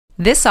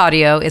This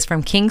audio is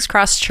from King's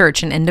Cross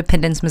Church in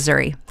Independence,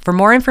 Missouri. For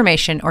more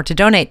information or to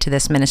donate to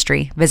this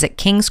ministry, visit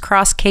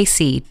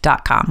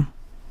kingscrosskc.com.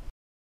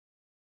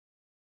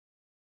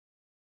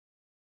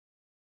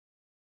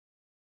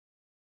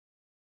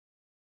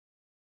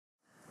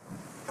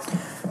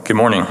 Good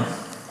morning.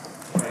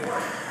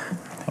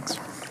 Thanks.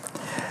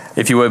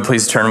 If you would,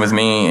 please turn with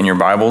me in your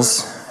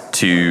Bibles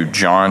to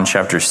John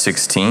chapter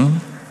 16,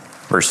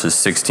 verses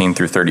 16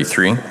 through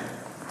 33.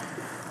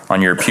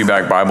 On your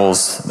pewback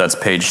Bibles, that's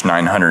page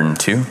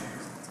 902.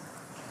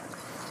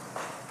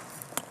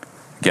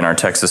 Again, our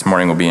text this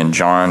morning will be in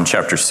John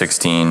chapter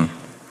 16,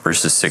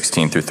 verses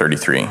 16 through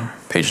 33,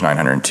 page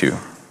 902.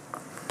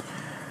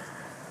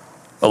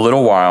 A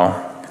little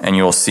while, and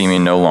you will see me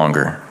no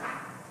longer,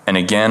 and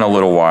again a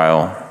little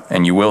while,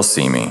 and you will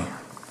see me.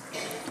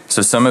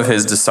 So some of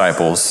his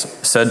disciples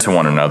said to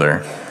one another,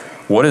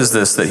 "What is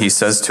this that he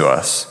says to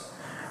us?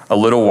 A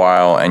little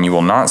while, and you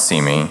will not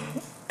see me,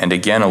 and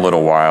again a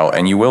little while,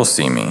 and you will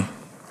see me,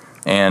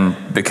 and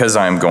because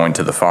I am going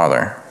to the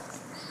Father."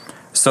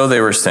 So they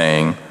were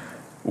saying,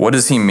 "What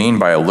does he mean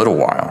by a little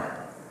while?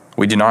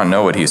 We do not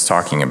know what he is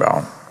talking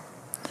about."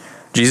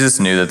 Jesus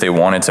knew that they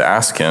wanted to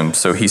ask him,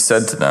 so he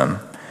said to them,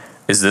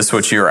 "Is this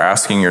what you are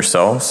asking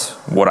yourselves?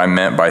 What I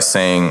meant by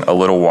saying, 'A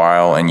little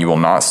while, and you will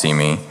not see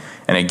me,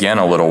 and again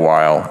a little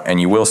while,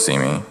 and you will see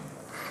me'?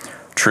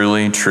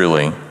 Truly,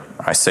 truly,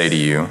 I say to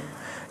you,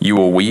 you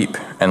will weep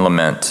and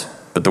lament,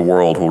 but the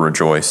world will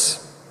rejoice.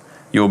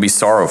 You will be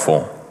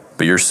sorrowful,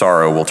 but your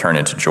sorrow will turn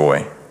into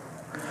joy.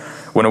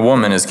 When a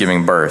woman is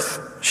giving birth,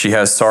 she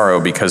has sorrow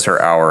because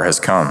her hour has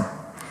come.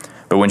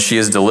 But when she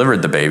has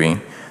delivered the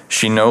baby,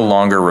 she no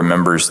longer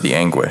remembers the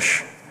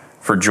anguish,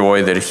 for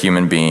joy that a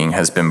human being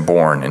has been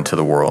born into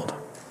the world.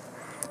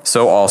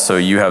 So also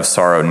you have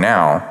sorrow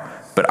now,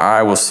 but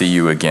I will see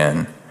you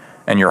again,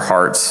 and your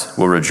hearts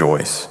will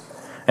rejoice,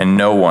 and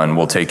no one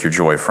will take your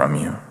joy from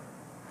you.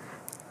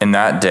 In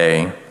that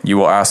day you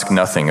will ask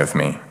nothing of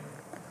me.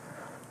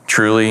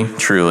 Truly,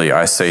 truly,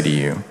 I say to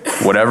you,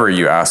 whatever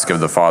you ask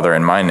of the Father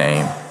in my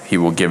name, he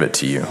will give it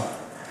to you.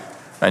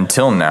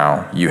 Until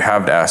now you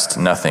have asked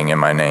nothing in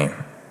my name.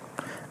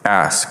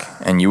 Ask,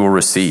 and you will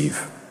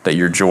receive, that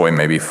your joy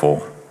may be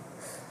full.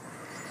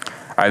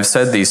 I have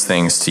said these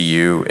things to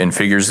you in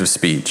figures of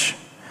speech.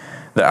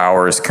 The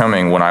hour is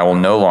coming when I will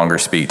no longer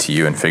speak to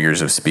you in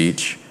figures of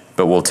speech,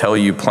 but will tell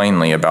you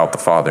plainly about the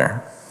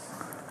Father.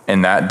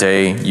 In that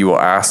day you will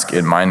ask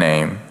in my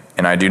name,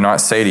 and I do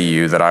not say to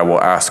you that I will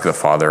ask the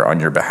Father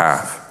on your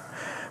behalf.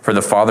 For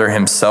the Father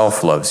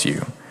himself loves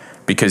you,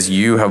 because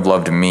you have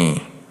loved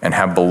me and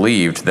have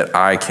believed that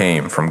I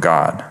came from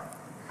God.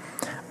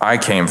 I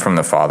came from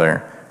the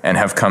Father and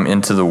have come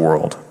into the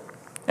world,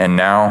 and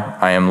now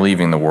I am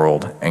leaving the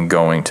world and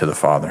going to the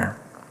Father."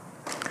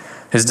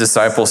 His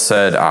disciples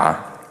said,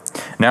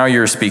 "Now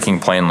you are speaking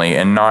plainly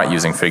and not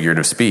using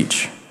figurative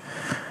speech.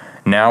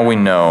 Now we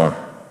know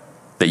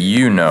that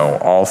you know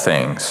all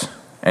things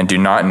and do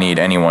not need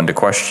anyone to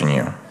question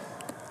you.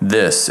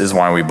 This is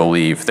why we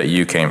believe that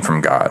you came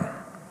from God."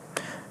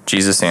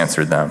 Jesus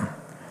answered them,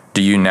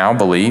 "Do you now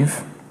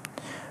believe?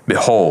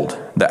 Behold,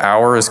 the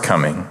hour is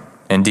coming,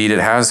 indeed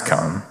it has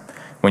come,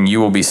 when you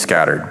will be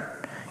scattered,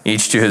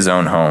 each to his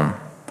own home,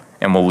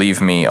 and will leave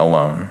me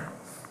alone.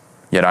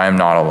 Yet I am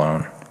not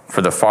alone,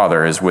 for the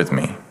Father is with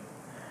me.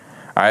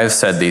 I have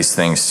said these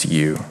things to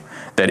you,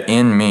 that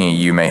in me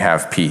you may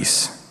have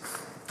peace.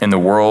 In the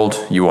world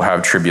you will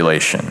have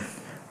tribulation,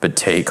 but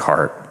take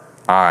heart,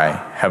 I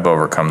have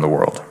overcome the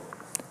world."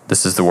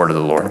 This is the word of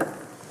the Lord.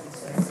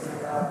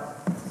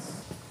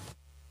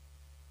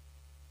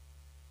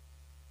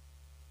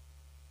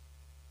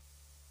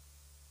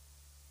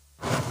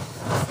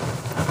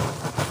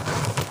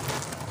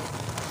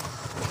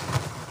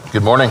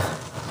 Good morning.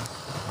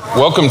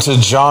 Welcome to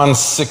John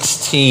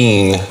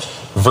 16,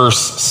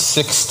 verse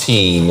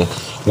 16,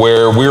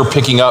 where we're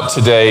picking up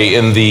today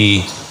in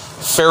the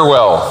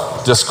farewell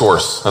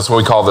discourse. That's what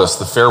we call this,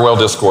 the farewell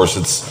discourse.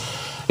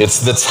 It's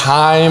the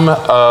time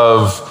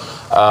of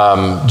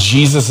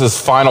Jesus'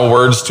 final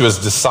words to his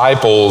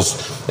disciples.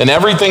 And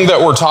everything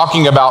that we're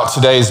talking about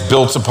today is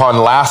built upon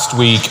last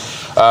week,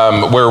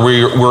 where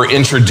we were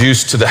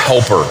introduced to the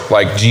helper.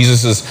 Like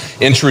Jesus is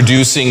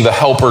introducing the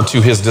helper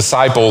to his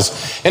disciples.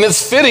 And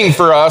it's fitting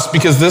for us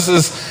because this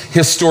is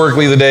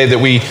historically the day that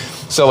we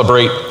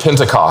celebrate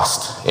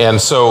Pentecost.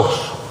 And so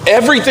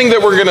everything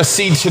that we're going to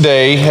see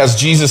today, as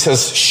Jesus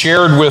has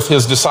shared with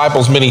his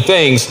disciples many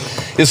things,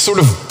 is sort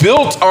of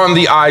built on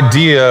the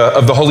idea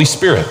of the Holy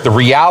Spirit, the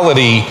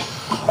reality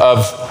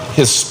of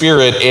his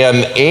Spirit,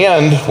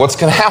 and what's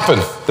going to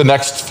happen the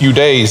next few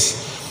days.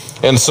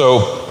 And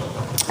so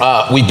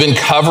we've been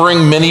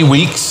covering many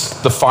weeks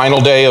the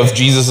final day of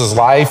Jesus'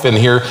 life, and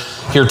here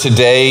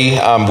today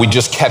we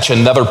just catch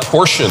another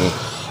portion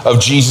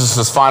of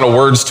Jesus' final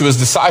words to his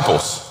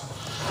disciples.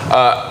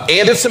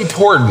 And it's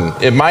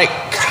important. It might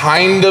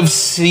kind of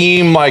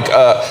seem like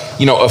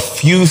a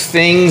few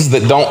things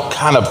that don't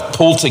kind of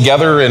pull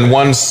together in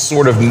one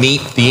sort of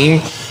neat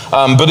theme,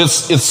 but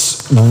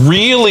it's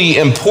really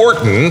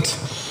important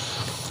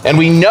And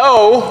we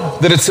know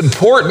that it's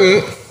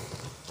important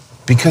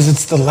because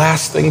it's the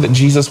last thing that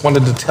Jesus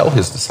wanted to tell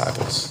his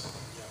disciples.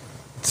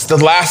 It's the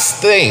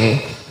last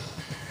thing.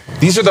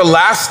 These are the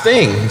last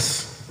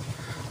things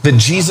that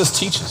Jesus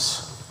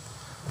teaches.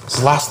 It's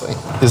the last thing.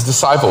 His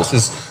disciples,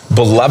 his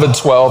beloved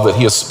 12 that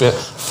he has spent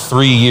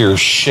 3 years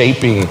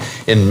shaping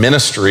in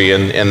ministry,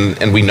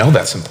 and we know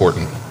that's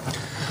important.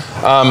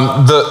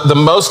 The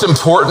most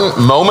important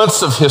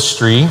moments of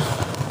history,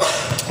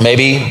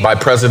 maybe by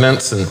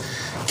presidents and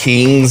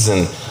kings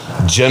and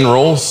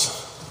generals,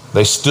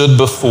 they stood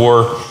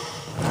before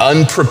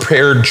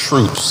unprepared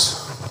troops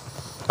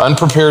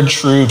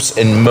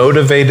and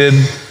motivated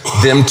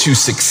them to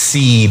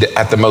succeed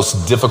at the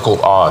most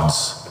difficult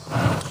odds.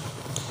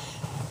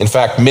 In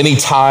fact, many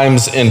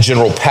times in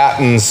General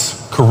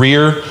Patton's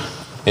career,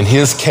 in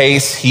his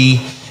case,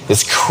 he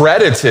is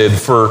credited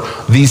for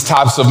these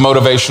types of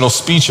motivational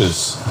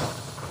speeches.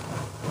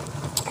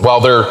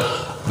 While they're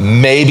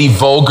maybe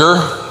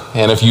vulgar,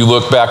 and if you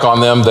look back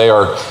on them,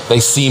 they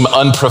seem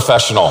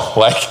unprofessional,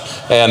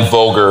 and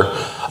vulgar.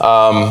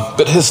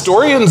 But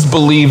historians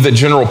believe that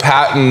General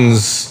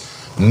Patton's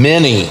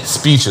many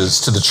speeches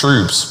to the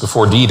troops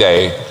before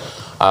D-Day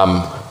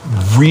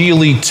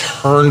really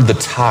turned the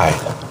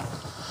tide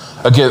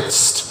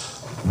against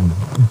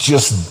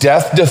just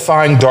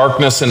death-defying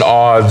darkness and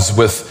odds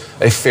with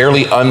a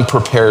fairly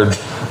unprepared,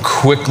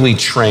 quickly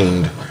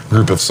trained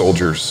group of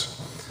soldiers.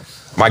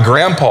 My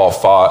grandpa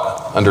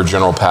fought under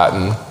General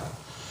Patton,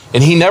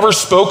 and he never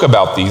spoke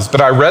about these,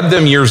 but I read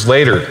them years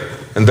later,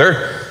 and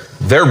they're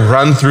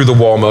run through the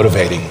wall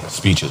motivating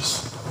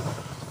speeches.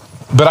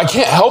 But I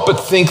can't help but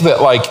think that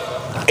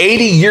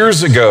 80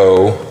 years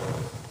ago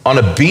on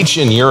a beach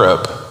in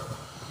Europe,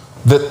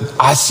 that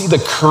I see the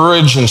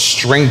courage and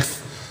strength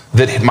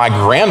that my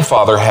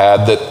grandfather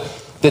had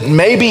that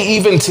maybe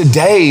even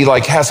today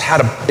has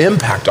had an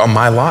impact on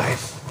my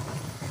life.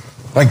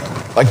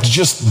 Like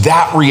just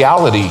that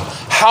reality.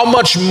 How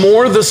much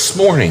more this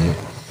morning,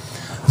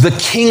 the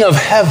King of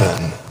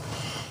Heaven,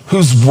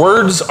 whose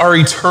words are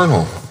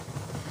eternal,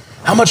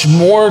 how much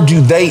more do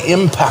they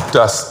impact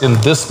us in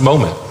this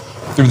moment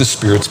through the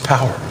Spirit's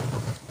power?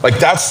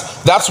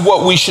 That's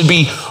what we should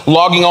be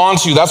logging on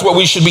to. That's what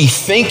we should be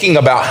thinking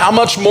about. How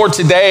much more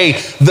today,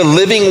 the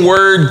living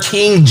word,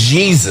 King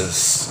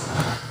Jesus,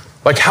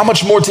 how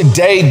much more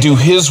today do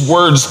his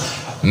words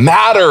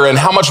matter, and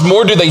how much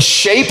more do they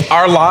shape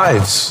our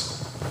lives?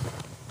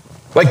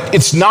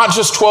 It's not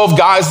just 12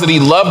 guys that he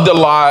loved a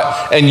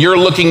lot and you're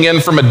looking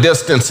in from a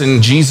distance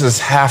and Jesus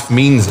half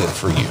means it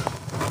for you.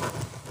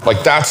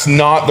 That's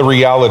not the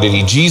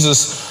reality.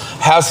 Jesus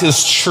has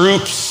his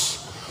troops,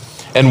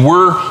 and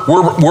we're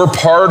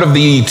part of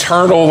the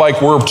eternal,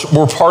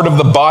 we're part of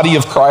the body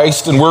of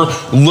Christ, and we're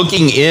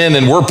looking in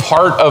and we're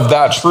part of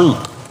that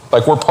troop.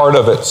 We're part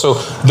of it. So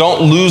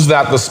don't lose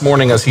that this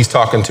morning as he's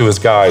talking to his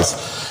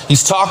guys.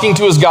 He's talking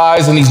to his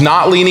guys, and he's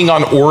not leaning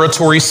on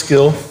oratory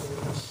skill.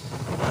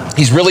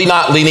 He's really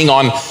not leaning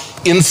on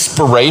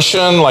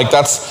inspiration.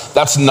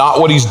 That's not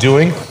what he's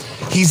doing.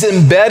 He's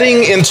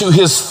embedding into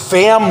his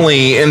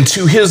family,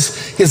 into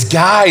his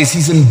guys,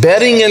 he's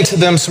embedding into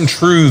them some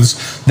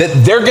truths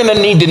that they're going to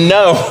need to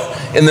know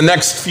in the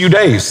next few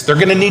days. They're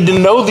going to need to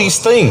know these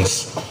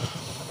things.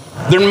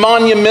 They're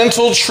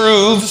monumental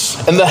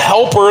truths, and the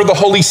helper, the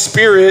Holy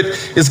Spirit,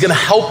 is going to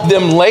help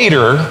them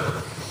later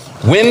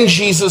when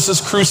Jesus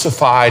is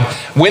crucified,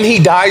 when he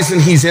dies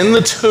and he's in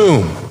the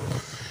tomb.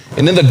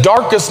 And in the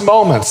darkest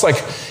moments,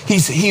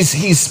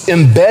 he's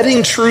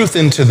embedding truth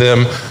into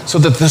them so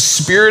that the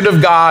Spirit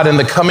of God in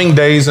the coming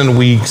days and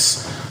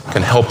weeks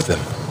can help them.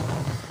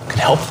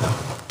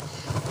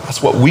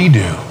 That's what we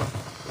do.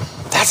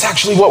 That's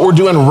actually what we're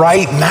doing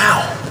right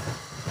now.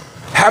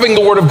 Having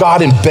the Word of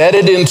God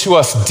embedded into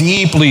us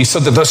deeply so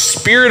that the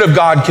Spirit of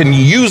God can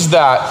use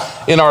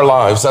that in our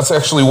lives. That's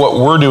actually what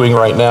we're doing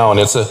right now, and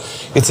it's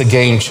a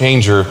game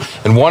changer.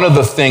 And one of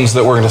the things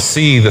that we're going to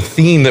see, the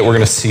theme that we're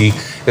going to see,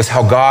 is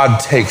how God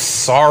takes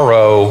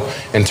sorrow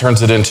and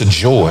turns it into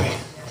joy.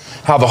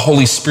 How the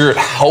Holy Spirit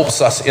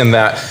helps us in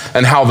that,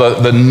 and how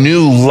the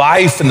new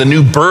life and the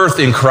new birth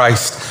in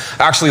Christ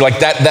actually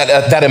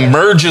that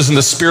emerges in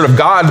the Spirit of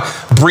God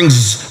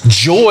brings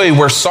joy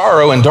where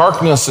sorrow and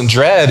darkness and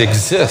dread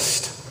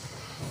exist.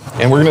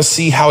 And we're going to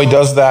see how he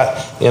does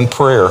that in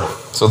prayer.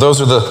 So those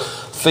are the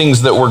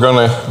things that we're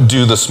going to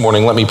do this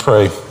morning. Let me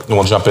pray and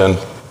we'll jump in.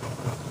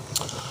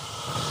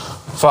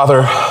 Father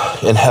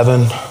in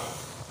heaven,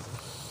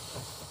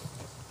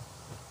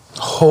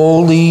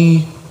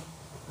 holy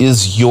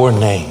is your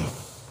name.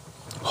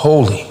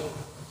 Holy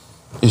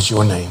is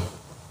your name.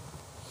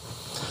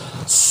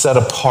 Set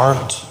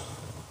apart,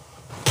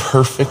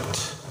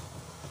 perfect.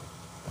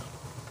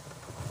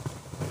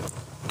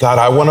 God,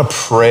 I want to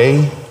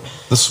pray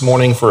this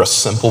morning for a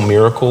simple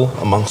miracle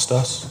amongst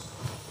us.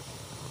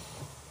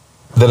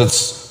 That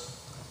it's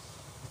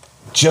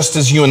just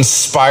as you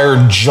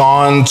inspired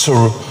John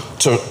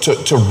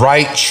to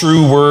write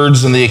true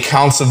words in the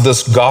accounts of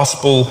this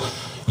gospel,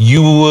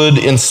 you would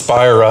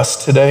inspire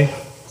us today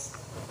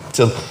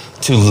to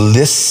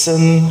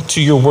listen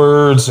to your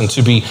words and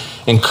to be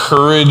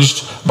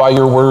encouraged by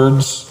your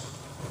words?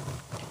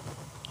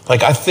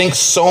 Like, I think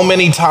so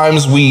many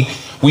times we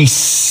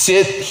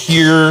sit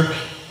here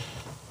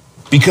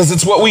because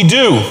it's what we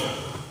do,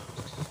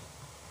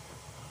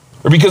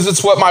 or because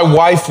it's what my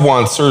wife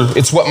wants, or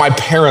it's what my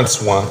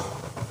parents want.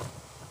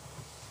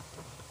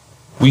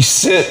 We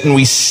sit and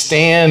we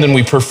stand and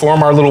we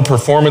perform our little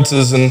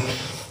performances. And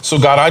so,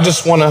 God, I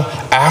just want to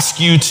ask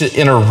you to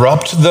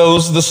interrupt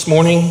those this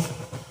morning,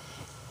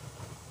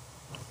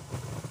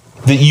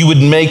 that you would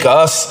make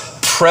us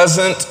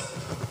present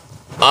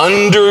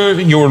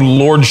under your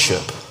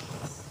lordship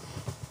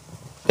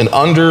and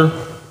under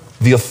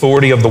the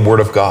authority of the Word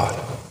of God.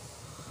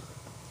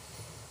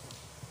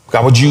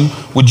 God, would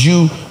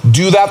you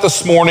do that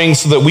this morning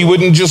so that we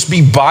wouldn't just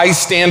be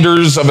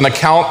bystanders of an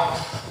account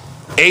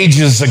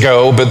ages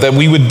ago, but that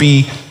we would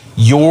be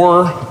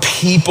your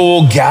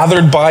people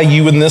gathered by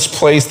you in this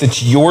place,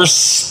 that you're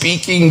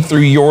speaking through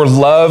your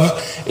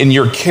love and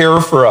your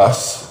care for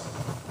us.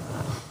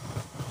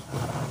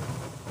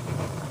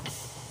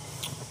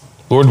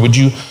 Lord, would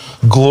you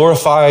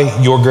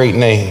glorify your great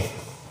name?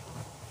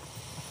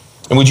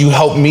 And would you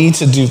help me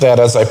to do that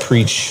as I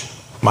preach,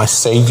 my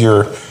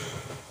Savior,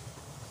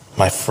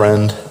 my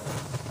friend?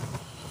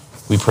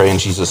 We pray in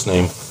Jesus'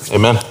 name.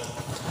 Amen.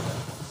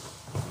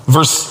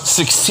 Verse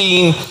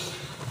 16,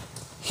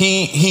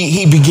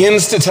 he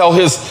begins to tell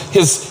his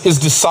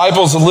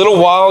disciples, a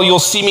little while you'll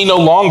see me no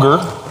longer,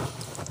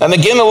 and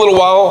again a little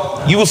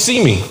while you will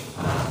see me.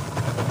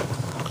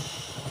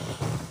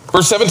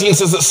 Verse 17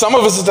 says that some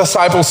of his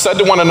disciples said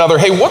to one another,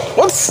 hey,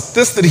 what's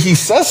this that he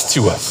says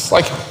to us?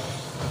 Like,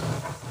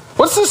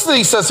 what's this that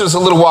he says to us, a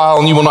little while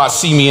and you will not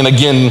see me, and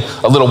again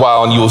a little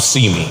while and you will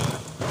see me?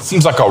 It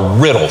seems like a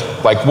riddle.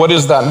 Like, what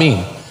does that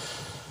mean?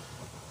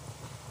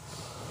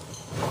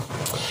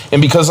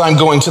 And because I'm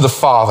going to the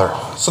Father.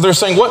 So they're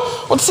saying,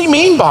 what does he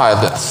mean by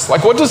this?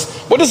 Like, what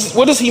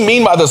does he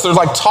mean by this? They're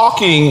like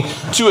talking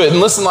to it. And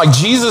listen, like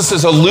Jesus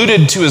has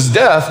alluded to his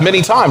death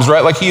many times,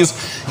 right? Like he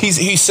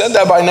said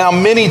that by now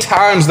many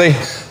times. They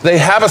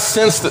have a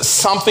sense that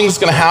something's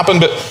going to happen,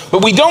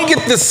 but we don't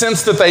get this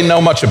sense that they know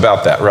much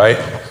about that, right?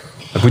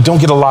 Like, we don't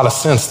get a lot of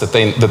sense that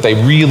they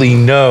really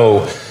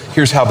know,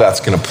 here's how that's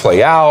going to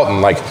play out.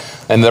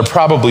 And they're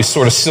probably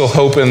sort of still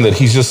hoping that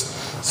he's just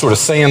sort of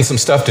saying some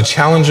stuff to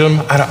challenge them.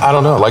 I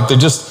don't know. Like, they're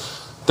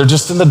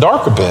just in the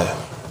dark a bit.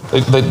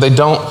 They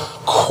don't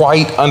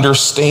quite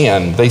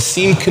understand. They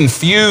seem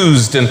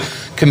confused, and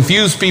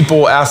confused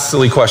people ask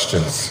silly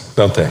questions,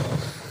 don't they?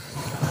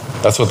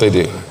 That's what they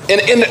do.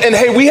 And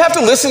hey, we have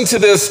to listen to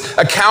this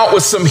account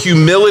with some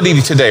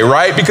humility today,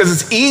 right? Because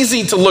it's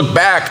easy to look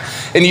back,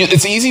 and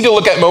it's easy to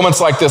look at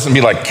moments like this and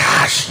be like,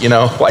 gosh,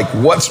 like,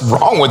 what's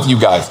wrong with you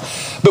guys?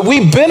 But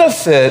we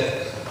benefit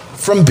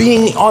from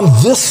being on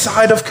this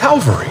side of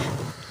Calvary.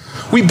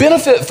 We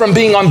benefit from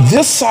being on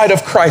this side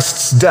of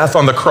Christ's death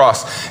on the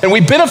cross. And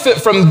we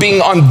benefit from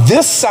being on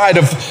this side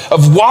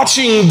of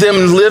watching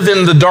them live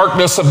in the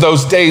darkness of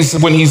those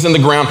days when he's in the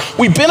ground.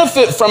 We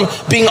benefit from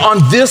being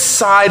on this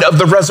side of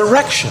the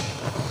resurrection.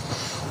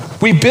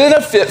 We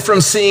benefit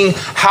from seeing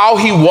how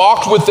he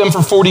walked with them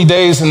for 40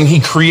 days and he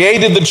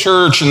created the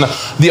church and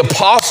the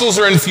apostles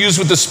are infused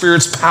with the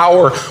Spirit's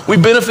power. We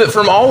benefit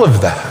from all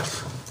of that.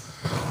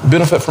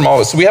 Benefit from all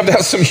of it. So we have to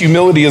have some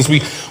humility as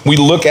we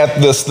look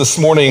at this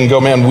morning and go,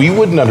 man, we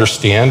wouldn't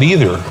understand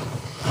either.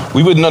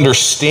 We wouldn't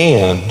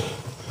understand.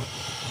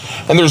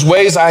 And there's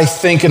ways, I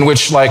think, in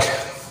which, like,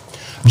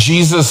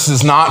 Jesus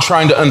is not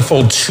trying to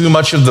unfold too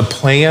much of the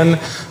plan,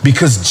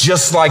 because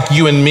just like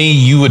you and me,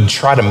 you would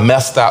try to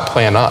mess that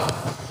plan up.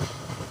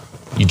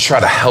 You'd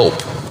try to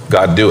help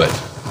God do it.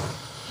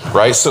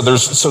 Right? So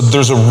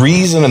there's a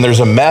reason and there's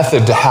a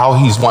method to how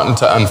he's wanting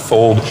to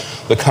unfold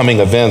the coming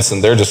events,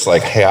 and they're just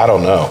like, hey, I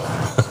don't know.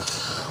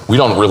 We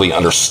don't really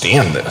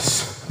understand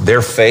this.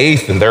 Their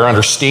faith and their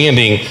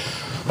understanding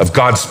of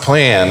God's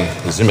plan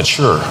is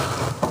immature.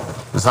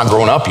 It's not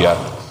grown up yet.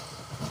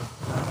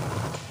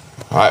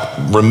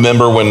 I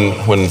remember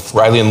when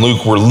Riley and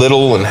Luke were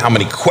little and how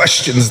many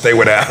questions they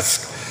would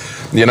ask.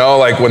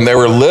 Like when they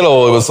were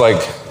little, it was like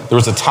there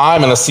was a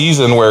time and a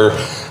season where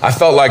I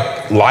felt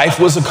like life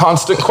was a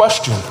constant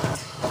question.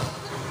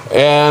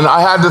 And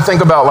I had to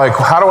think about, like,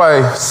 how do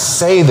I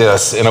say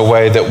this in a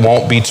way that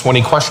won't be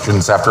 20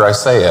 questions after I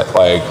say it?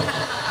 Like,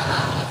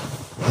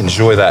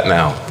 enjoy that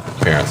now,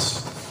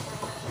 parents.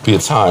 Be a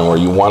time where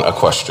you want a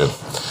question.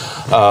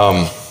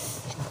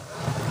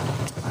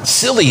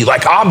 Silly,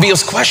 like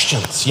obvious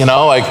questions,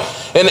 like,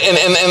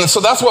 and so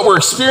that's what we're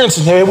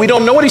experiencing here. We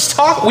don't know what he's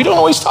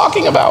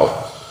talking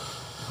about.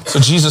 So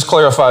Jesus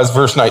clarifies,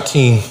 verse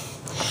 19.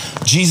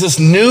 Jesus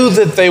knew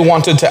that they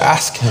wanted to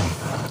ask him.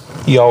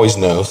 He always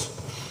knows.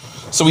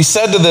 So he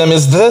said to them,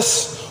 is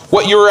this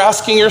what you're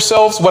asking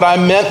yourselves? What I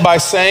meant by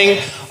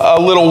saying a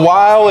little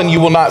while and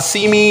you will not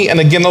see me, and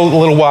again a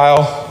little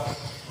while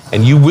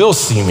and you will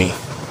see me.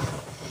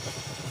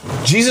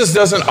 Jesus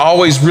doesn't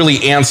always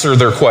really answer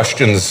their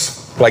questions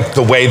like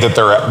the way that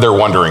they're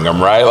wondering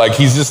them, right? Like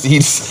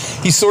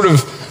he's sort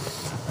of,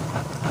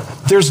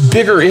 there's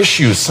bigger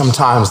issues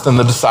sometimes than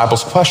the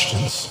disciples'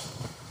 questions.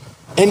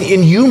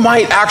 And you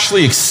might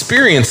actually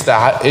experience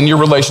that in your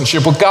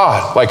relationship with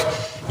God. Like,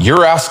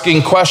 you're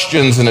asking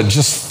questions and it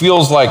just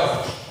feels like,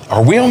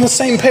 are we on the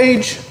same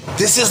page?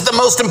 This is the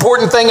most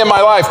important thing in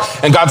my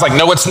life. And God's like,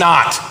 no, it's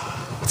not.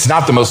 It's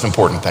not the most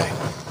important thing.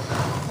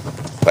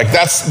 Like,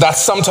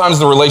 that's sometimes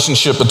the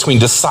relationship between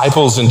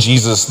disciples and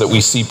Jesus that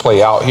we see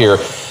play out here.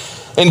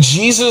 And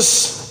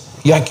Jesus,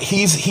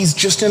 he's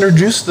just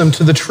introduced them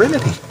to the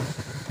Trinity.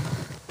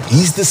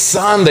 He's the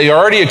Son. They are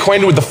already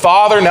acquainted with the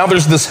Father. Now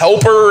there's this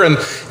helper,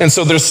 and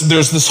so there's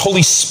this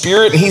Holy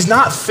Spirit, and he's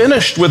not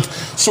finished with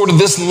sort of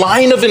this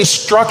line of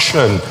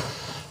instruction.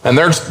 And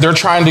they're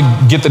trying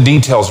to get the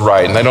details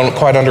right, and they don't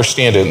quite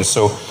understand it. And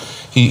so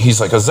he's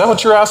like, is that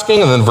what you're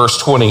asking? And then verse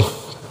 20,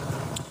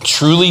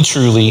 truly,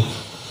 truly,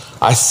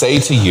 I say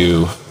to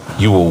you,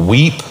 you will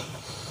weep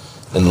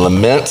and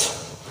lament,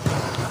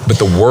 but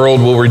the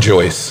world will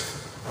rejoice.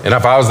 And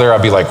if I was there,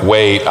 I'd be like,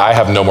 wait, I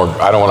have no more,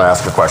 I don't want to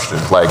ask a question.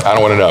 Like, I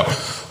don't want to know.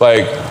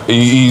 Like,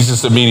 he's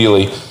just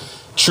immediately,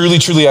 truly,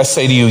 truly, I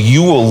say to you,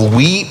 you will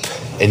weep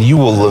and you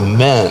will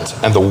lament,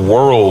 and the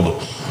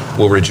world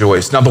will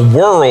rejoice. Now, the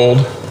world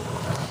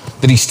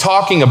that he's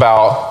talking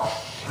about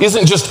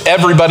isn't just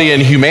everybody in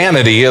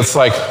humanity. It's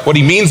like, what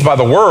he means by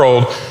the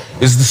world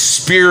is the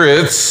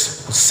spirits,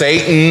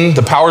 Satan,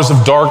 the powers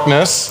of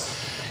darkness.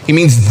 He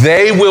means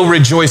they will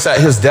rejoice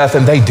at his death,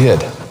 and they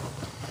did.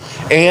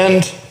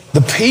 And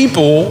the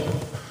people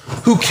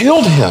who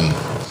killed him,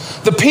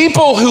 the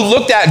people who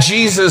looked at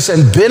Jesus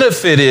and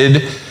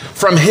benefited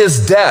from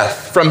his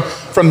death,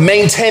 from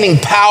maintaining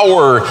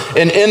power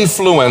and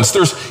influence.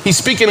 He's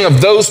speaking of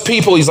those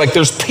people. He's like,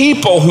 there's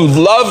people who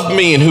love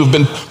me and who've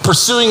been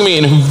pursuing me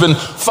and who've been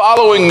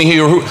following me,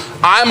 who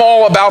I'm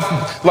all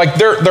about, like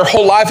their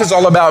whole life is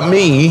all about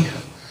me.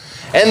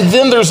 And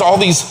then there's all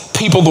these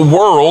people, the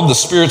world, the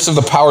spirits of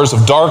the powers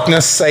of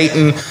darkness,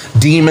 Satan,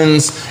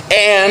 demons,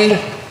 and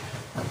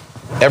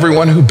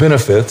everyone who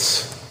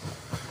benefits,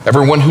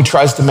 everyone who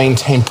tries to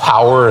maintain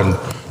power and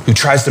who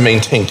tries to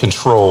maintain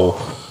control,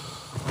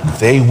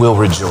 they will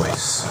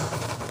rejoice.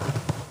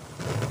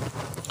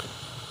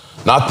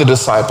 Not the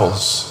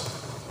disciples.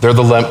 They're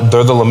the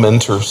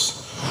lamenters.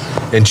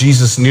 And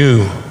Jesus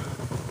knew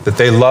that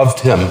they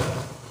loved him.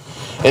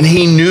 And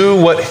he knew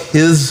what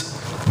his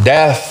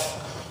death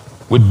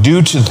would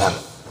do to them.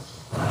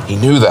 He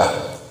knew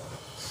that.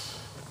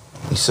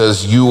 He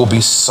says, you will be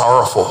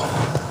sorrowful,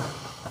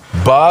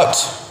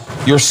 but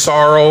your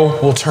sorrow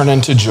will turn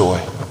into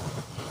joy.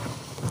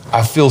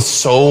 I feel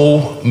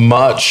so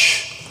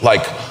much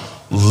like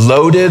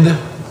loaded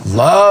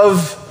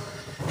love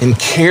and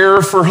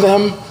care for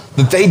them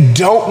that they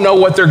don't know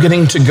what they're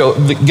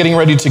getting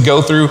ready to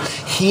go through.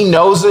 He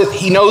knows it.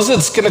 He knows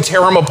it's going to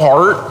tear them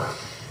apart.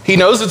 He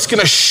knows it's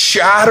going to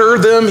shatter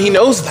them. He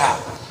knows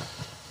that.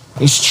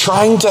 He's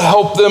trying to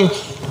help them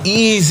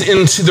ease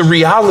into the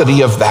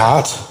reality of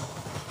that.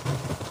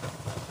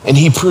 And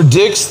he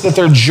predicts that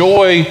their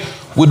joy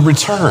would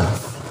return.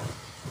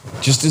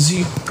 Just as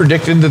he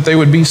predicted that they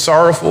would be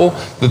sorrowful,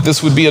 that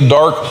this would be a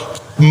dark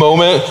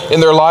moment in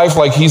their life.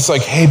 Like, he's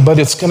like, hey, but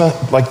it's gonna,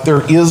 like,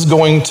 there is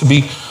going to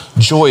be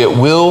joy. It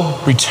will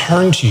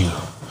return to you.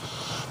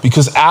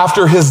 Because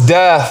after his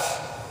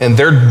death and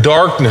their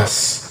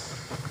darkness,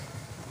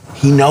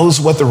 he knows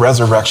what the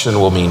resurrection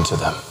will mean to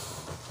them.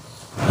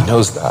 He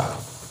knows that.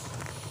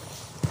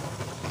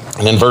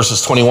 And in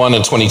verses 21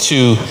 and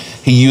 22,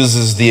 he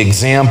uses the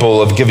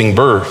example of giving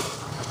birth.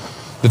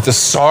 That the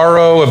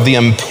sorrow of the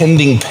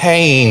impending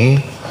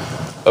pain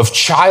of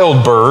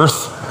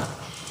childbirth,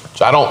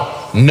 which I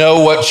don't know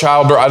what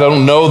childbirth, I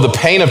don't know the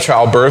pain of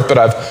childbirth, but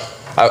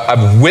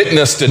I've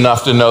witnessed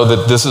enough to know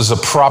that this is a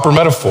proper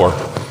metaphor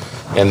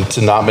and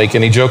to not make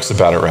any jokes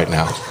about it right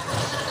now.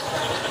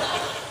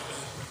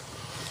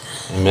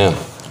 Amen.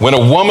 When a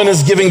woman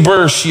is giving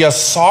birth, she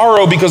has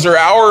sorrow because her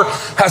hour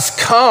has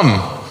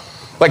come.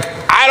 Like,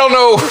 I don't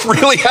know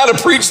really how to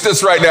preach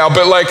this right now,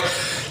 but like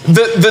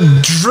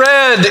the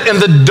dread and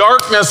the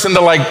darkness and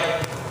the like,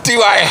 do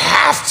I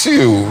have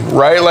to,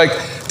 right? Like,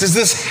 does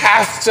this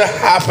have to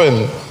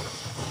happen?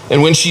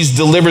 And when she's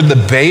delivered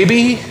the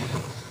baby,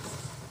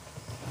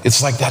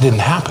 it's like that didn't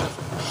happen.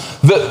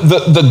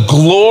 The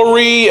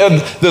glory and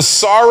the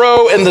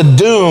sorrow and the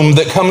doom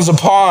that comes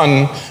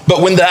upon,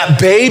 but when that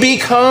baby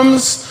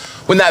comes,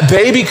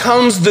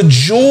 the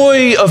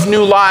joy of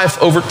new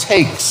life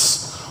overtakes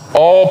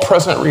all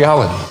present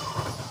reality.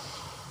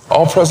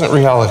 All present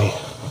reality.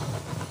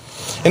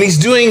 And he's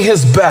doing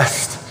his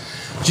best.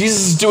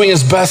 Jesus is doing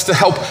his best to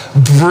help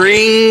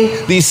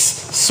bring these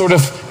sort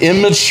of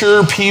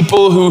immature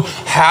people who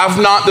have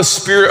not the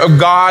Spirit of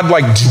God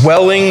like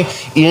dwelling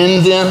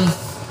in them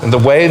in the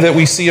way that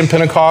we see in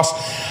Pentecost.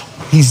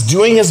 He's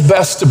doing his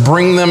best to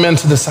bring them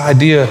into this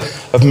idea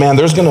of, man,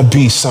 there's going to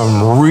be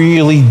some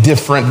really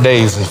different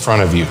days in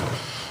front of you.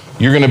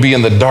 You're going to be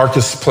in the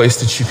darkest place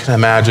that you can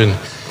imagine.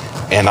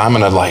 And I'm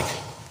going to, like,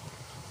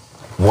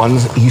 one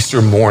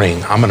Easter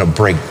morning, I'm going to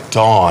break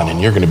dawn and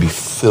you're going to be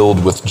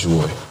filled with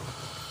joy.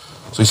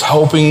 So he's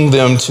helping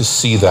them to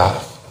see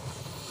that.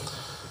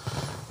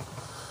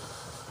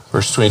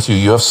 Verse 22,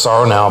 you have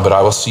sorrow now, but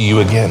I will see you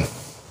again.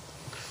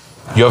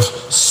 You have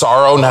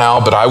sorrow now,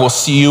 but I will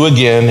see you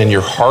again, and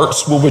your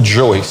hearts will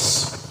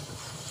rejoice.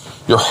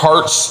 Your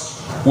hearts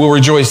will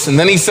rejoice. And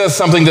then he says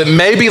something that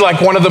may be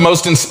like one of the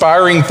most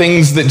inspiring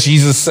things that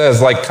Jesus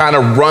says, like kind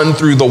of run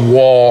through the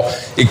wall,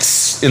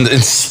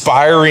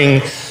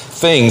 inspiring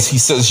things. He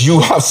says, you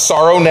have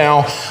sorrow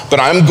now, but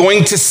I'm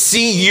going to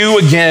see you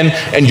again,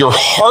 and your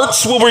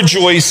hearts will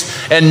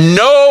rejoice, and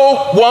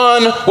no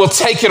one will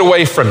take it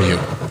away from you.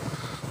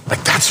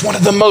 Like, that's one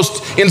of the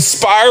most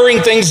inspiring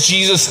things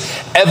Jesus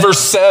ever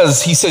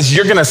says. He says,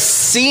 you're going to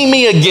see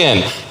me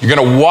again. You're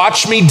going to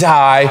watch me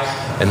die,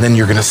 and then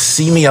you're going to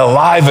see me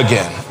alive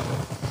again.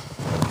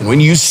 And when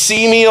you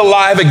see me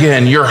alive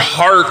again, your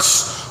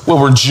hearts will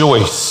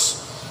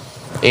rejoice.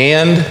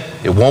 And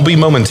it won't be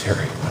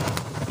momentary.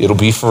 It'll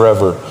be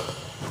forever.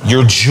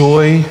 Your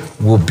joy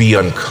will be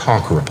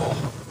unconquerable.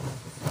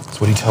 That's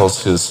what he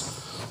tells his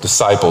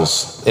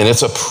disciples. And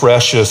it's a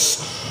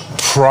precious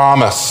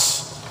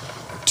promise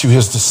to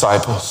his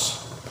disciples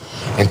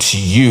and to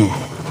you.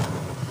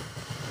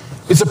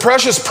 It's a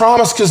precious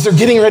promise because they're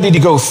getting ready to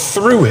go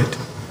through it.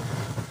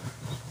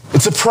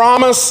 It's a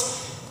promise.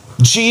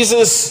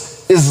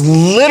 Jesus is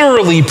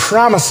literally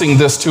promising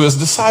this to his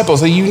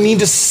disciples, that you need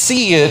to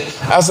see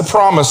it as a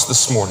promise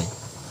this morning.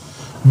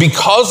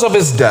 Because of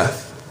his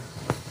death,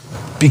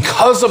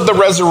 because of the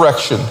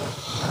resurrection,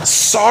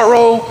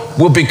 sorrow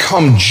will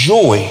become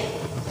joy.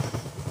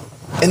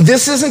 And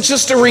this isn't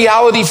just a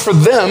reality for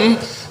them.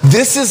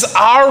 This is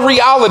our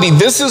reality.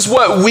 This is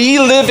what we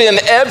live in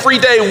every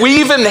day.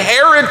 We've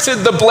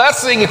inherited the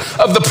blessing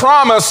of the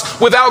promise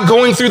without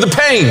going through the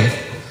pain.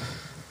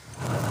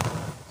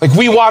 Like,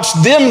 we watch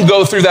them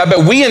go through that,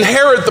 but we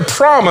inherit the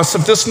promise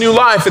of this new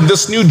life and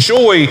this new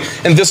joy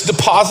and this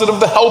deposit of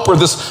the Helper,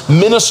 this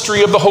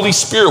ministry of the Holy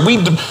Spirit.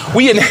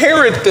 We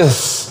inherit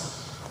this.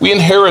 We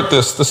inherit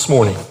this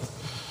morning.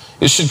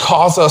 It should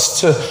cause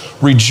us to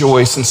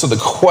rejoice. And so the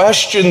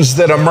questions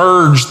that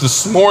emerge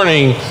this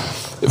morning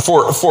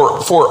for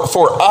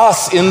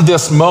us in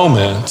this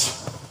moment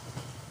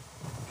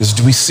is,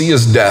 do we see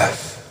his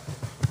death?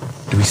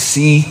 Do we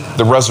see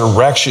the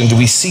resurrection? Do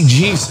we see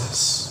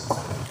Jesus?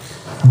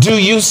 Do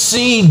you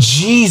see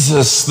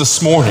Jesus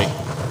this morning?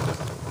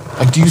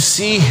 Like, do you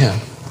see him?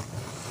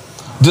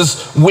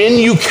 When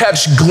you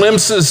catch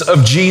glimpses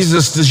of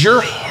Jesus, does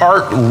your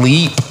heart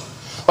leap?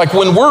 Like,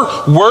 when we're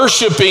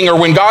worshiping or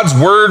when God's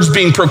word's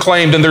being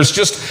proclaimed and there's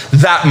just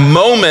that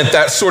moment,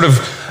 that sort of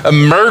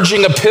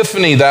emerging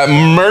epiphany, that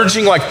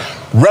emerging like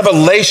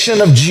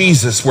revelation of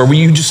Jesus, where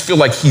you just feel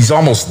like he's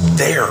almost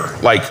there,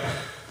 like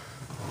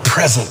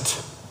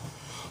present.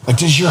 Like,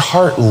 does your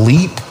heart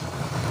leap?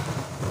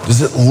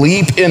 Does it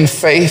leap in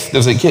faith?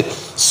 Does it get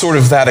sort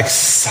of that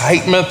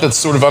excitement that's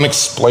sort of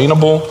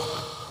unexplainable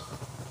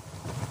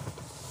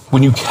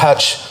when you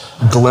catch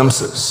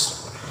glimpses?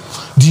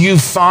 Do you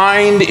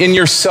find in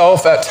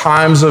yourself at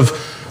times of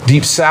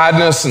deep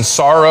sadness and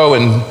sorrow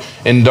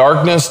and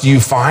darkness, do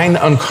you find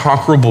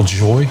unconquerable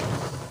joy?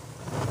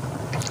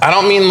 I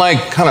don't mean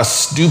like kind of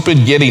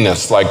stupid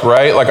giddiness, like,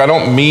 right? Like, I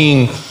don't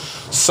mean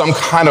some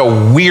kind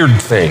of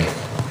weird thing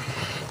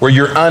where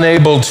you're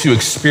unable to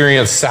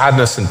experience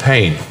sadness and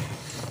pain.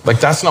 Like,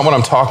 that's not what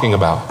I'm talking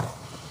about.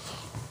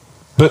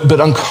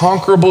 But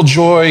unconquerable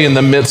joy in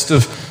the midst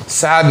of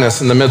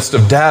sadness, in the midst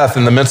of death,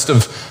 in the midst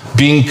of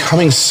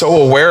becoming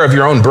so aware of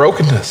your own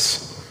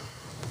brokenness.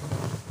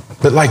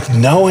 But like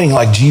knowing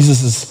like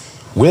Jesus is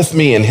with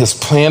me and his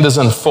plan is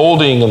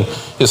unfolding and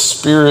his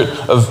spirit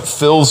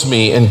fills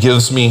me and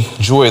gives me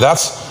joy.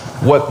 That's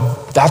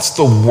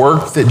the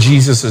work that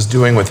Jesus is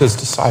doing with his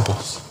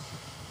disciples.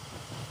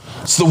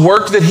 It's the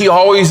work that he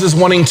always is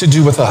wanting to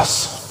do with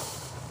us.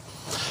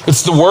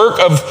 It's the work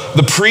of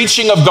the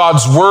preaching of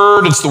God's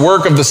word. It's the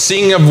work of the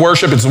singing of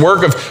worship. It's the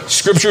work of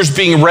scriptures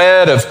being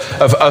read, of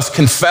us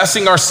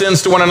confessing our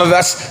sins to one another.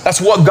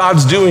 That's what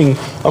God's doing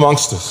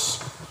amongst us.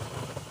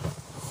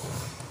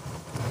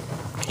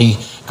 He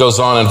goes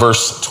on in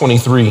verse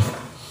 23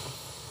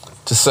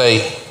 to say,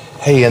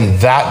 hey, in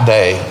that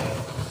day,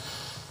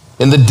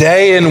 in the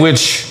day in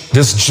which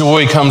this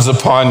joy comes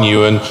upon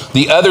you and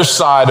the other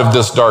side of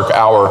this dark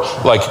hour,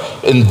 like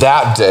in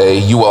that day,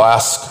 you will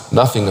ask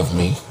nothing of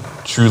me.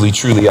 Truly,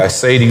 truly, I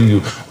say to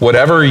you,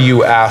 whatever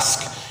you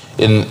ask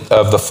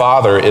of the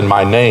Father in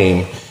my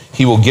name,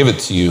 he will give it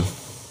to you.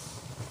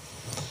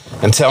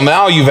 Until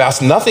now, you've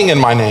asked nothing in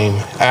my name.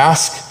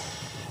 Ask,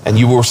 and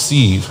you will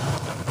receive,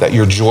 that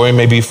your joy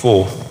may be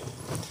full.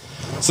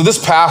 So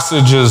this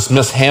passage is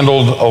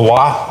mishandled a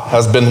lot,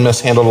 has been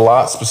mishandled a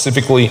lot.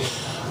 Specifically,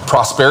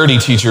 prosperity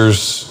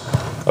teachers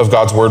of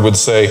God's word would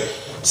say,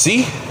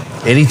 see,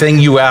 anything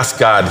you ask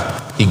God,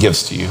 he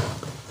gives to you.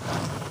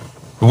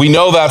 We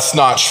know that's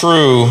not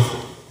true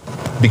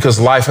because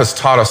life has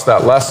taught us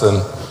that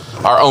lesson.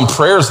 Our own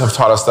prayers have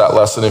taught us that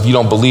lesson. If you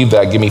don't believe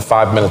that, give me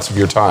 5 minutes of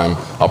your time.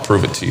 I'll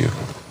prove it to you.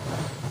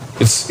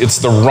 It's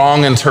the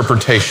wrong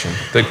interpretation.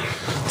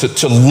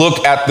 To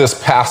look at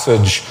this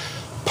passage,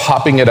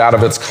 popping it out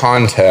of its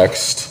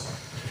context,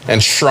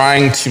 and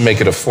trying to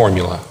make it a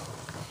formula.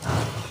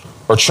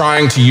 Or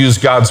trying to use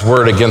God's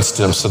word against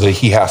him so that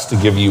he has to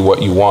give you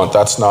what you want.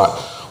 That's not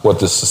what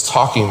this is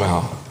talking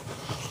about.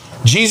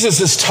 Jesus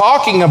is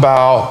talking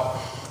about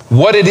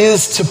what it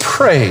is to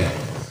pray,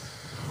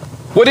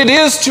 what it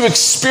is to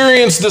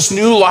experience this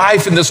new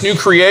life and this new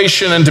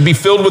creation and to be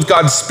filled with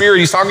God's Spirit.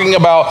 He's talking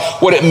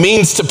about what it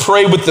means to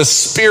pray with the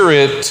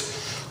Spirit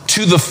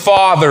to the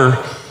Father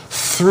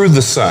through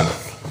the Son.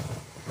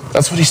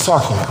 That's what he's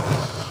talking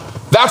about.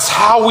 That's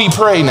how we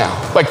pray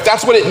now. Like,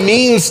 that's what it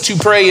means to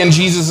pray in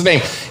Jesus'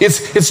 name.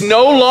 It's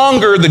no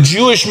longer the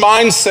Jewish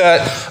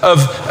mindset of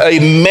a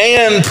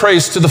man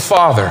prays to the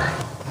Father.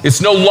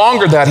 It's no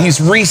longer that. He's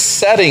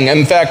resetting.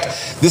 In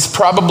fact, this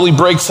probably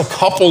breaks a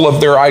couple of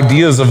their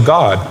ideas of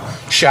God,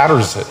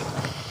 shatters it.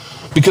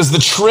 Because the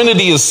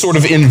Trinity is sort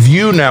of in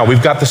view now.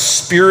 We've got the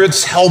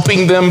spirits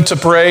helping them to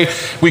pray.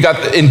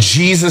 And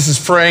Jesus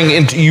is praying,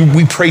 and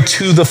we pray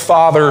to the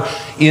Father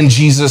in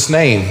Jesus'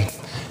 name.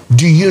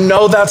 Do you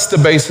know that's the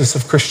basis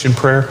of Christian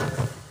prayer?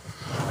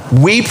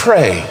 We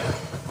pray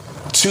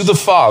to the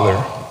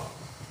Father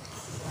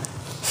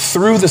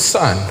through the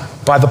Son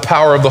by the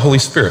power of the Holy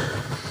Spirit.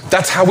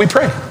 That's how we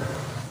pray.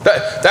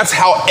 That's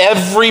how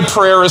every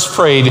prayer is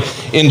prayed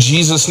in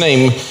Jesus'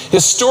 name.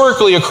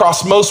 Historically,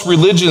 across most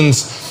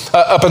religions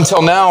up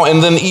until now,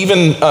 and then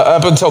even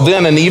up until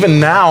then, and even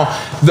now,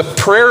 the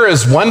prayer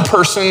is one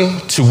person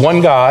to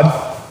one God,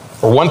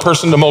 or one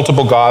person to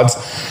multiple gods.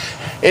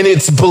 And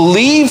it's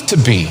believed to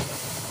be,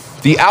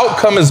 the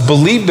outcome is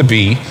believed to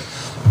be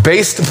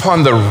based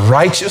upon the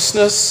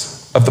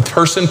righteousness of the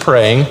person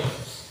praying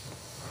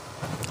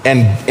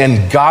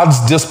and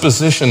God's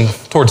disposition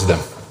towards them.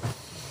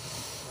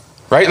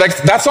 Right? Like,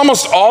 that's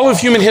almost all of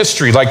human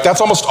history. Like,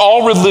 that's almost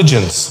all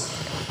religions.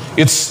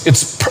 It's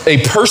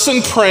a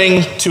person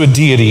praying to a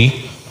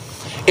deity,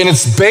 and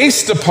it's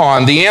based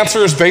upon, the answer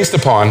is based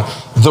upon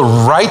the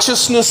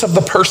righteousness of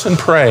the person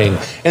praying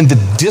and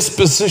the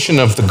disposition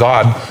of the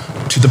God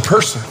to the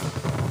person.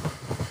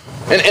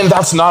 And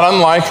that's not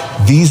unlike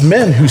these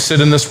men who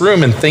sit in this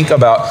room and think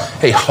about,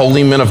 hey,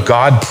 holy men of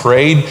God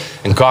prayed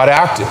and God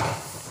acted.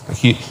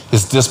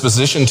 His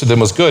disposition to them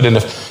was good. And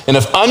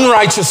if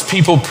unrighteous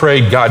people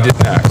prayed, God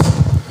didn't act.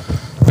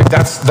 Like,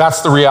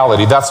 that's the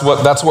reality. That's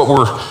what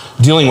we're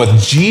dealing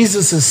with.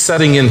 Jesus is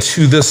setting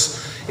into the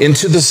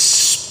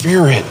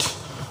Spirit,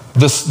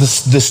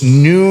 this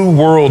new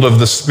world of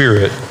the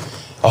Spirit,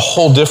 a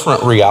whole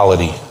different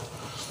reality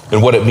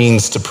and what it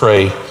means to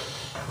pray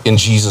in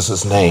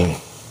Jesus' name.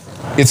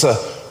 It's a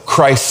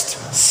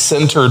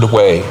Christ-centered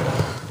way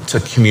to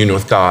commune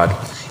with God.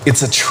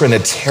 It's a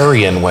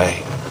Trinitarian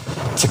way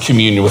to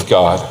commune with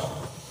God.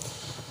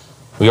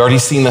 We already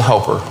seen the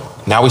Helper.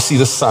 Now we see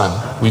the Son.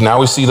 Now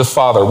we see the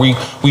Father. We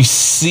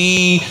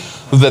see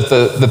that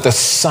the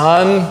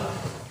Son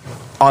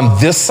on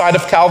this side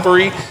of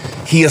Calvary,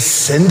 he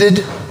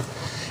ascended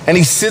and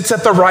he sits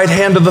at the right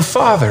hand of the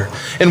Father.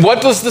 And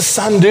what does the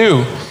Son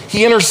do?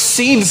 He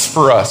intercedes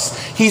for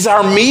us. He's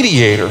our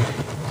mediator.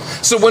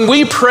 So when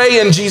we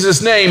pray in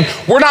Jesus' name,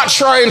 we're not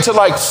trying to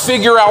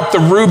figure out the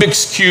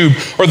Rubik's Cube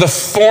or the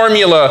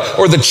formula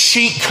or the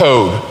cheat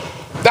code.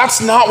 That's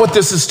not what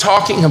this is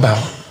talking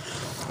about.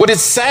 What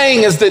it's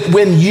saying is that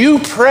when you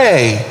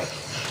pray,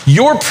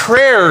 your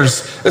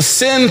prayers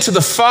ascend to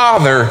the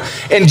Father,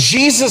 and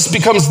Jesus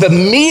becomes the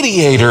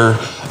mediator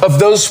of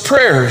those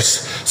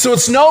prayers. So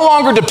it's no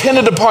longer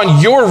dependent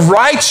upon your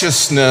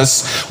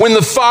righteousness when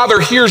the Father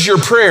hears your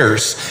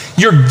prayers.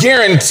 You're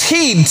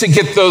guaranteed to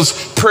get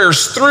those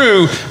prayers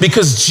through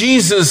because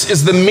Jesus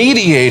is the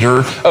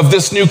mediator of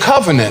this new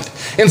covenant.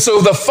 And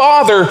so the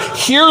Father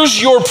hears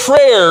your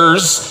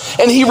prayers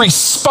and he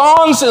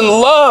responds in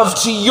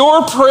love to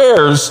your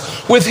prayers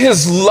with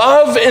his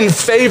love and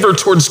favor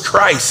towards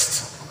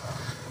Christ.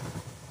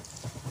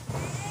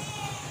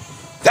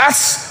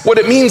 That's what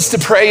it means to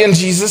pray in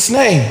Jesus'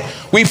 name.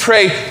 We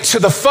pray to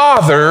the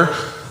Father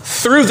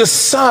through the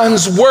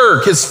Son's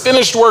work, his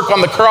finished work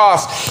on the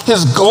cross,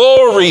 his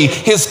glory,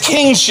 his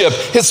kingship,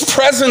 his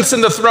presence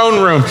in the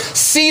throne room,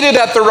 seated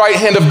at the right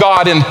hand of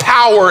God in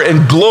power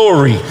and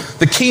glory,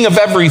 the King of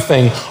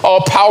everything,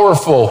 all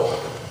powerful.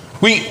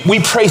 We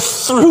pray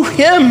through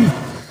him.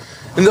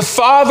 And the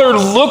Father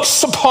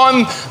looks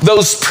upon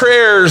those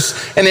prayers,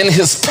 and in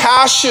his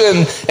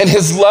passion and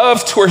his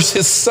love towards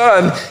his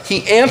Son,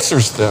 he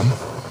answers them.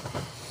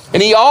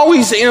 And he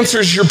always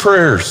answers your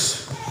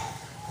prayers.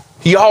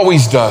 He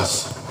always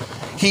does.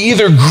 He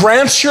either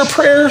grants your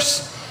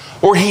prayers,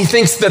 or he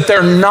thinks that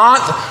they're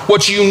not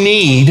what you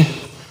need,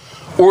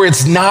 or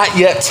it's not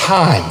yet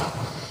time.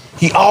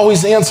 He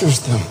always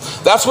answers them.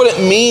 That's what it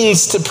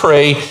means to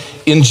pray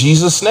in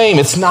Jesus' name.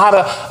 It's not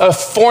a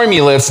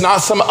formula. It's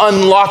not some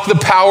unlock the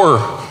power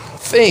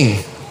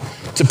thing.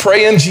 To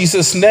pray in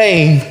Jesus'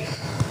 name,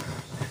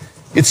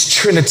 it's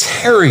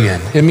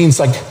Trinitarian. It means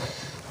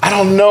I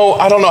don't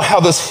know how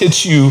this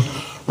hits you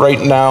right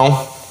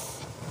now.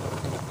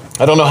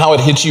 I don't know how it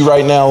hits you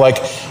right now,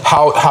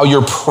 how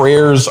your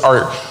prayers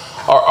are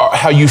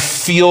how you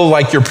feel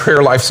like your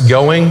prayer life's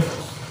going.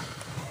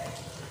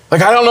 I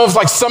don't know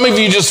if some of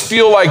you just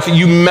feel like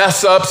you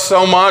mess up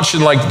so much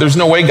and there's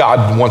no way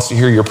God wants to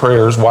hear your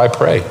prayers. Why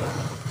pray?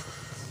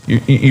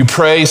 You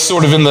pray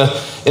sort of in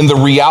the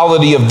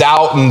reality of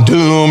doubt and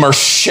doom or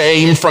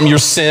shame from your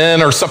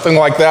sin or something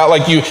like that.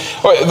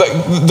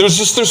 There's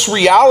just this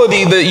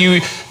reality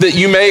that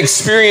you may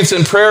experience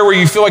in prayer where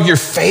you feel like your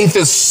faith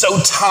is so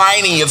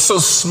tiny, it's so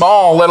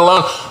small, let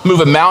alone move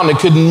a mountain. It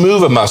couldn't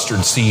move a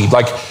mustard seed.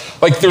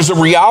 Like there's a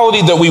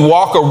reality that we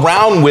walk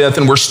around with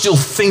and we're still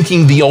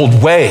thinking the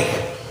old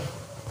way.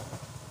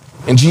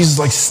 And Jesus is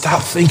like,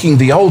 stop thinking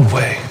the old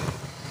way.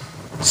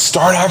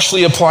 Start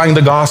actually applying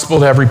the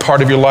gospel to every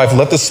part of your life.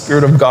 Let the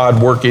Spirit of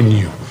God work in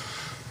you.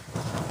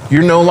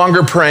 You're no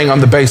longer praying on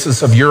the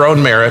basis of your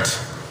own merit,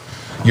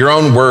 your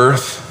own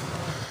worth.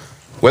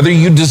 Whether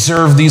you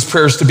deserve these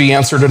prayers to be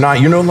answered or not,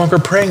 you're no longer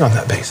praying on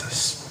that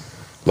basis.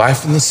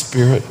 Life in the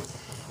Spirit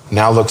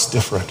now looks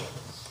different.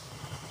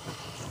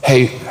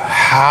 Hey,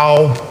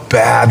 how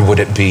bad would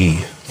it be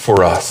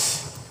for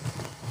us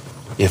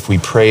if we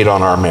prayed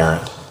on our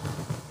merit?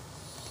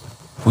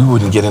 We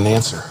wouldn't get an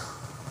answer.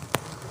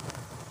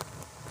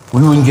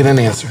 We wouldn't get an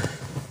answer.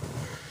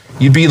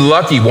 You'd be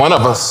lucky, one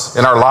of us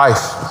in our life,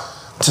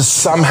 to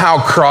somehow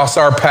cross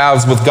our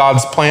paths with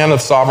God's plan of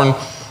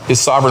his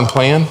sovereign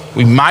plan.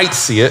 We might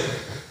see it.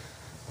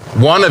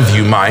 One of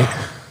you might.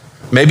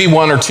 Maybe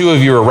one or two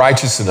of you are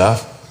righteous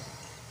enough.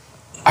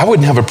 I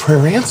wouldn't have a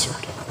prayer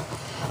answered.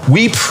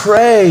 We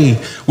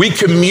pray, we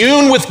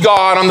commune with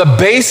God on the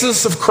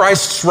basis of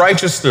Christ's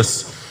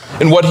righteousness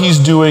and what he's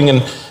doing,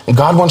 and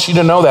God wants you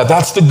to know that.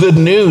 That's the good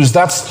news.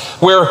 That's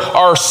where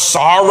our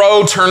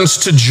sorrow turns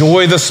to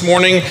joy this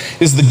morning,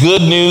 is the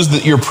good news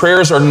that your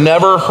prayers are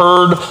never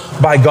heard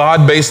by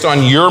God based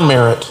on your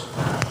merit.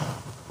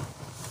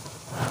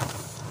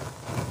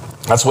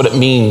 That's what it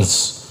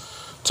means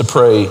to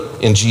pray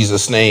in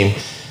Jesus' name.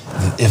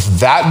 If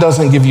that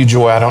doesn't give you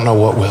joy, I don't know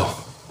what will.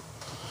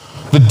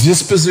 The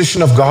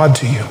disposition of God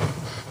to you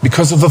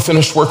because of the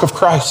finished work of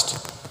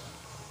Christ.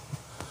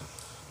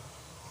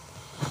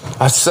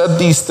 I said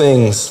these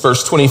things,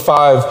 verse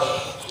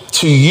 25,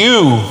 to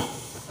you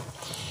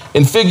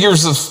in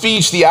figures of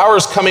speech. The hour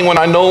is coming when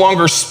I no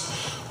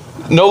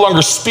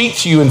longer speak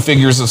to you in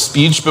figures of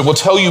speech, but will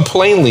tell you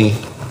plainly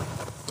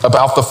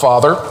about the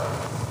Father.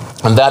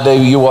 And that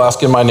day you will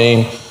ask in my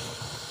name.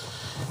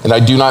 And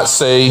I do not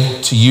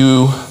say to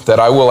you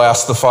that I will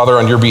ask the Father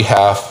on your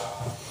behalf,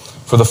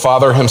 for the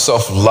Father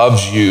himself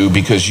loves you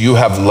because you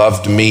have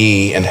loved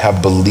me and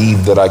have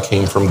believed that I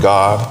came from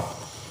God.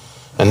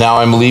 And now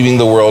I'm leaving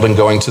the world and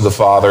going to the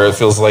Father. It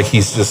feels like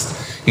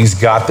he's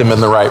got them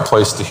in the right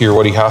place to hear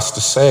what he has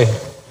to say.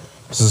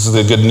 This is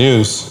the good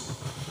news.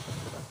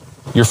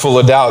 You're full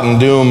of doubt and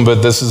doom,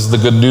 but this is the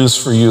good news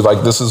for you.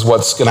 Like, this is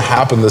what's going to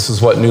happen. This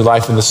is what new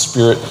life in the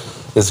Spirit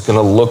is going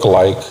to look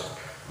like.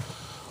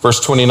 Verse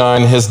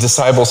 29, his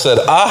disciple said,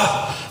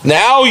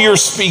 now you're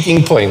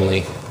speaking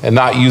plainly and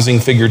not using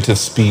figurative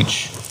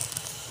speech.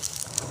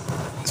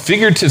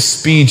 Figurative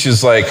speech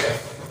is like,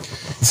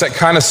 it's that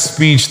kind of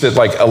speech that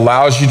like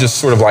allows you to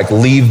sort of like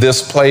leave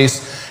this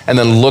place and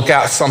then look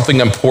at something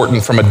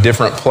important from a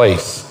different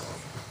place,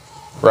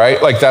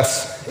 right? Like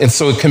and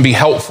so it can be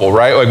helpful,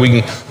 right? Like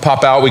we can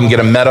pop out, we can get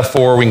a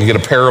metaphor, we can get a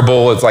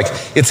parable. It's like,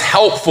 it's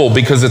helpful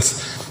because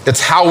it's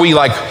how we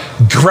like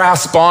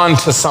grasp on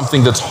to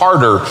something that's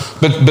harder,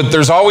 but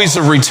there's always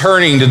a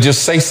returning to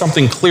just say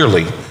something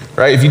clearly,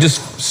 right? If you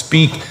just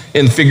speak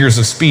in figures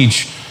of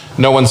speech,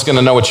 no one's going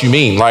to know what you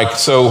mean.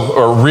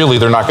 Or really,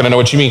 they're not going to know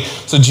what you mean.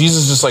 So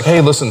Jesus is just like, hey,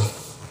 listen,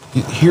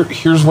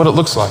 here's what it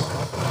looks like.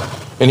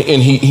 And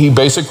he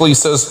basically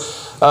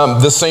says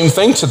the same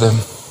thing to them.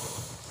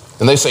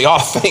 And they say,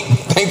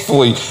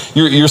 thankfully,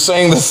 you're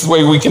saying this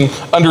way we can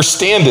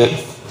understand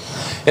it.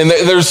 And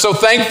they're so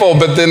thankful.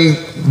 But then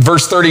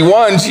verse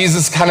 31,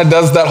 Jesus kind of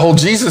does that whole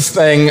Jesus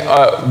thing,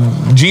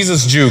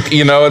 Jesus juke.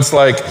 It's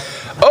like,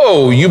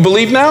 oh, you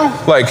believe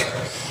now? Like,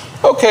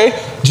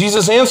 okay.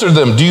 Jesus answered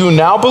them, do you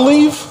now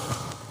believe?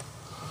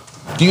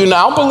 Do you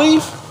now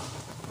believe?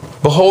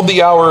 Behold,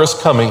 the hour is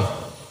coming.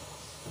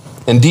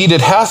 Indeed,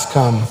 it has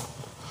come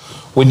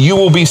when you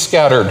will be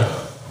scattered.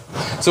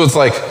 So it's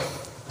like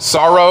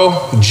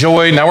sorrow,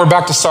 joy. Now we're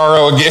back to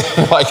sorrow again.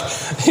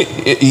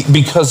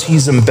 Because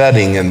he's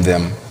embedding in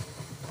them.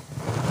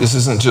 This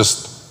isn't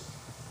just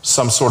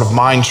some sort of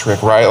mind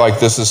trick, right?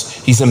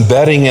 He's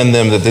embedding in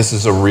them that this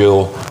is a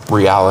real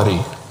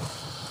reality.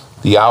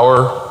 The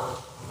hour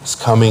is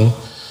coming.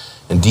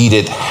 Indeed,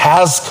 it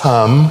has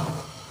come.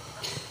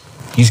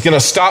 He's going to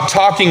stop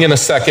talking in a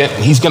second,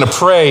 and he's going to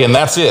pray, and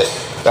that's it.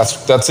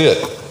 That's it.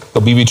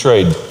 He'll be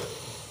betrayed.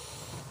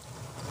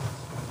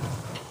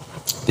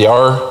 The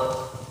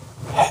hour,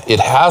 it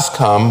has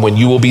come when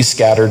you will be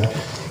scattered,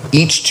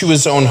 each to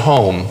his own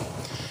home,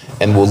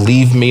 and will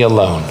leave me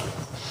alone.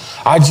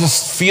 I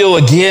just feel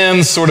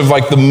again sort of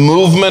like the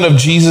movement of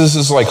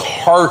Jesus' like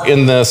heart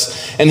in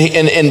this,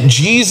 and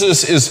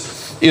Jesus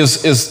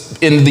is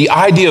in the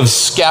idea of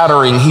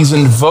scattering. He's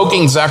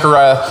invoking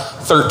Zechariah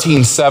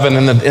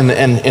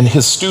 13:7, and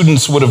his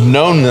students would have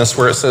known this,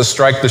 where it says,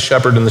 strike the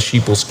shepherd and the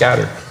sheep will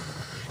scatter.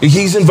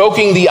 He's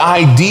invoking the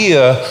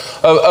idea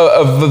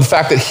of the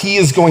fact that he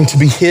is going to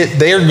be hit,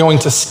 they are going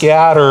to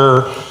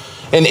scatter,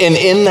 And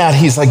in that,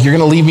 he's like, you're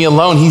going to leave me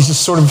alone. He's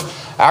just sort of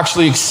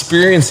actually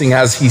experiencing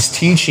as he's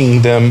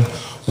teaching them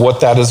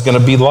what that is going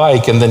to be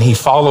like. And then he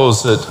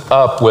follows it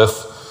up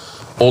with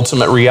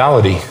ultimate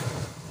reality.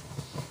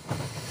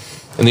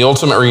 And the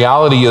ultimate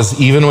reality is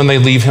even when they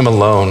leave him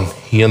alone,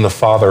 he and the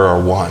Father are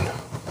one.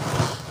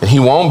 And he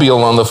won't be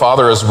alone. The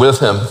Father is with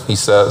him, he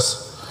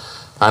says.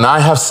 And I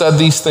have said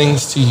these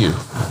things to you,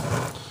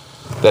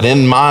 that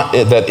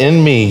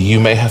in me you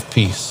may have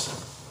peace.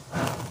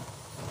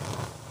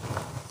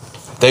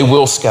 They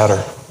will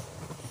scatter.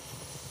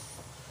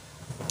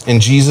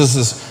 And Jesus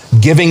is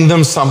giving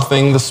them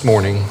something this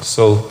morning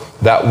so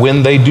that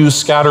when they do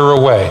scatter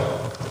away,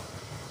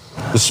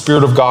 the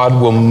Spirit of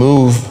God will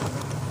move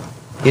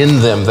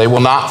in them. They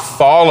will not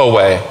fall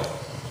away,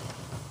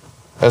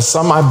 as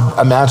some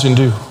I imagine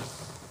do.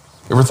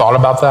 You ever thought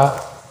about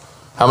that?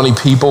 How many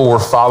people were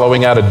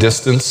following at a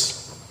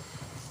distance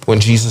when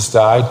Jesus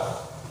died,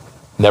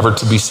 never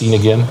to be seen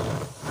again?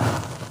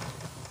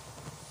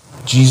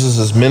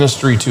 Jesus'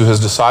 ministry to his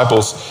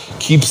disciples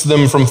keeps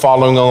them from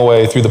falling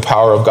away through the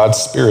power of God's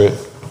Spirit.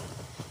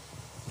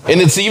 And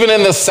it's even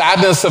in the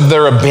sadness of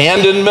their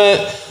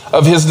abandonment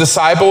of his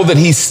disciple that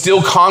he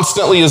still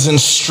constantly is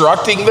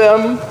instructing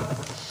them.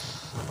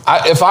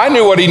 If I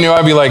knew what he knew,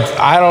 I'd be like,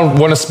 I don't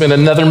want to spend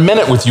another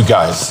minute with you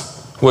guys,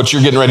 what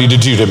you're getting ready to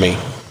do to me,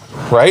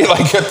 right?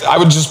 Like, I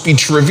would just be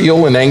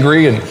trivial and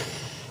angry. And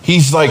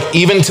he's like,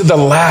 even to the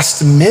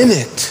last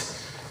minute,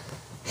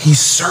 he's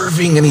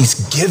serving and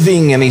he's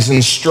giving and he's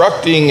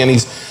instructing and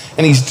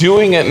he's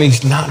doing it. And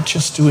he's not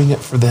just doing it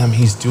for them,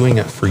 he's doing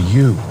it for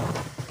you.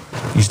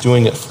 He's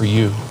doing it for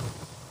you.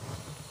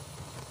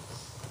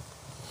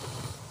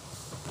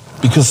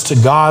 Because to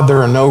God,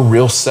 there are no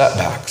real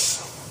setbacks.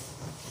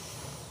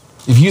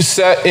 If you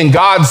sit in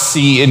God's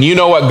seat and you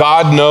know what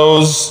God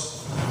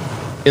knows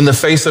in the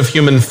face of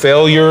human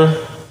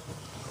failure,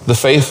 the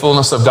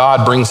faithfulness of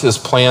God brings his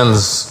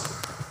plans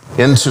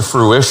into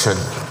fruition.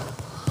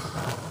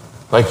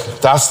 Like,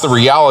 that's the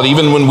reality.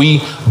 Even when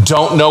we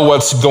don't know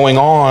what's going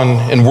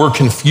on and we're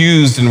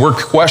confused and we're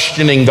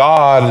questioning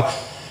God,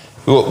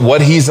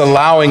 what he's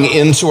allowing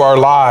into our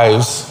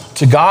lives,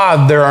 to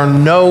God, there are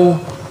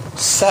no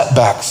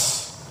setbacks.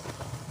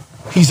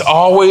 He's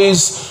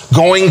always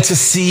going to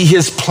see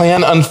his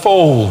plan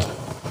unfold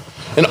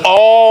in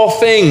all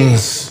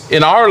things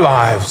in our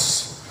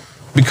lives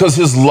because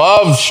his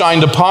love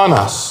shined upon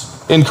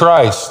us in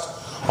Christ.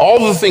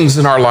 All the things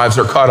in our lives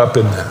are caught up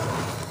in that.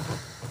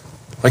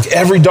 Like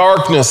every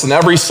darkness and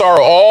every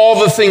sorrow, all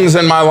the things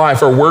in my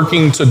life are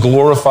working to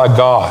glorify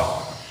God.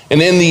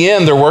 And in the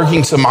end, they're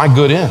working to my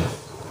good end.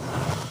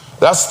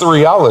 That's the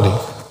reality.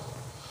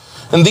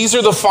 And these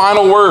are the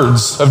final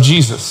words of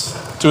Jesus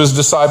to his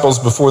disciples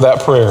before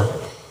that prayer.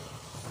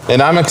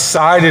 And I'm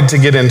excited to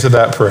get into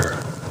that prayer.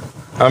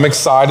 I'm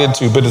excited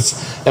to, but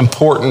it's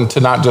important to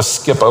not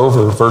just skip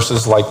over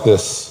verses like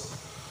this.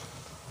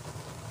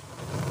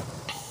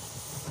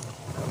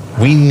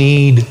 We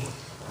need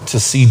to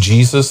see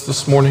Jesus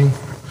this morning.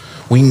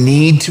 We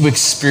need to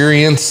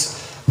experience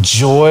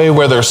joy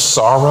where there's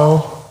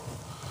sorrow.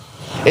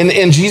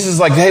 And Jesus is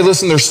like, hey,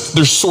 listen,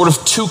 there's sort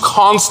of two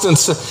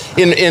constants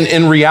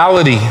in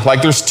reality.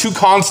 Like there's two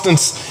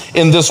constants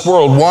in this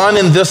world. One,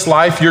 in this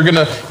life, you're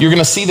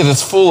gonna see that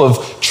it's full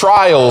of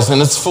trials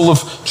and it's full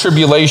of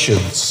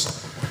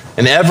tribulations.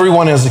 And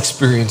everyone has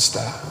experienced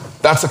that.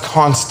 That's a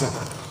constant.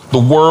 The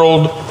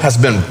world has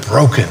been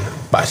broken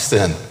by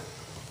sin.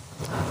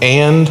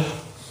 And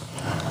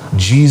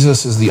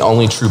Jesus is the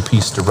only true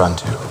peace to run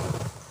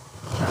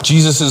to.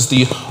 Jesus is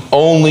the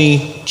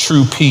only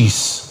true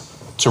peace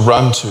to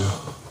run to.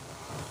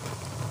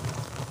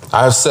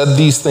 I have said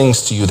these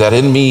things to you, that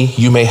in me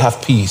you may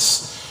have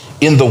peace.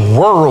 In the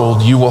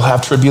world you will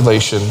have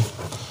tribulation,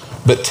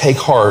 but take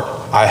heart,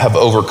 I have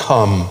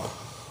overcome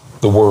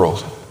the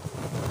world.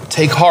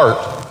 Take heart.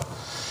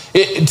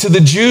 To the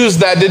Jews,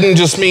 that didn't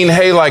just mean,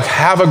 hey, like,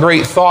 have a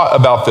great thought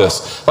about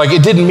this. Like,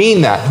 it didn't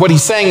mean that. What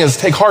he's saying is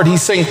take heart.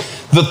 He's saying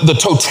the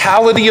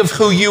totality of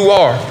who you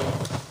are,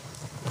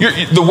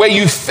 the way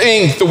you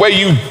think, the way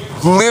you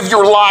live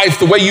your life,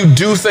 the way you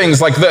do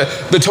things, like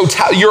the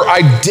total, your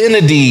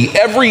identity,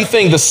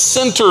 everything, the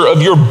center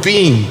of your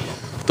being,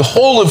 the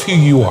whole of who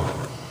you are.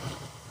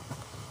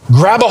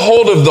 Grab a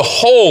hold of the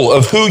whole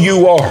of who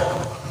you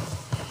are.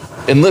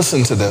 And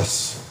listen to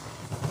this.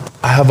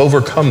 I have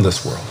overcome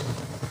this world.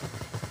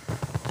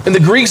 And the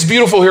Greek's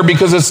beautiful here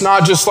because it's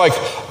not just like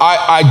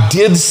I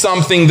did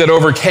something that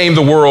overcame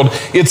the world.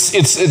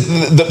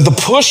 The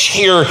push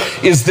here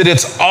is that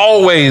it's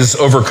always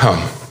overcome.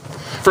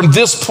 From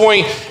this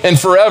point and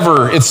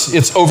forever,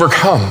 it's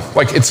overcome.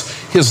 Like it's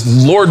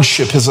his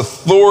lordship, his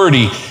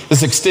authority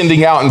is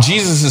extending out. And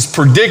Jesus is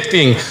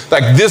predicting,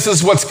 like, this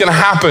is what's going to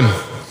happen.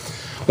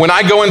 When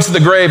I go into the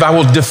grave, I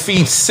will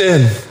defeat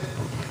sin.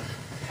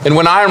 And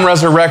when I am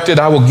resurrected,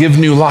 I will give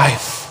new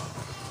life.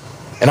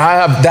 And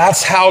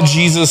that's how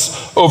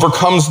Jesus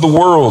overcomes the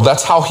world.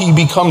 That's how he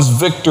becomes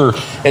victor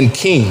and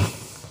king.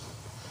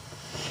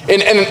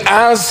 And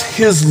as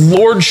his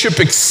lordship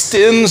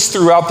extends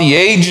throughout the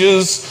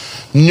ages,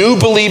 New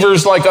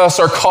believers like us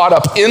are caught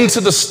up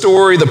into the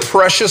story, the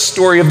precious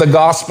story of the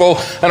gospel,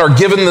 and are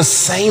given the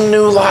same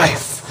new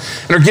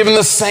life, and are given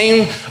the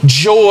same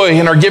joy,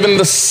 and are given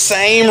the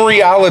same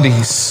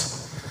realities.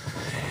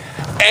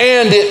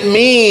 And it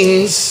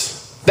means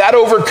that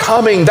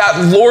overcoming,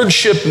 that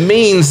lordship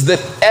means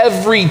that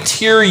every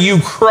tear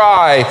you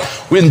cry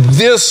in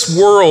this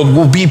world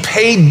will be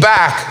paid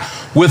back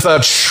with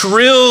 1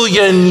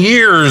 trillion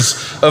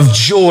years of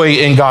joy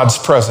in God's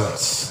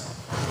presence.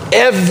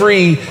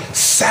 Every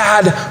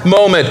sad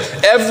moment,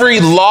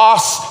 every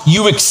loss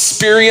you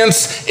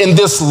experience in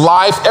this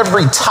life,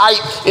 every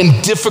tight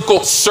and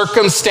difficult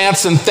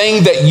circumstance and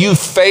thing that you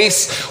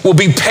face will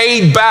be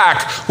paid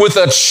back with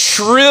 1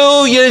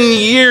 trillion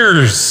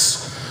years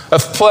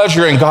of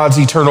pleasure in God's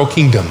eternal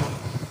kingdom.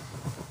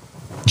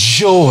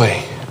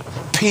 Joy,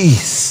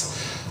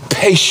 peace,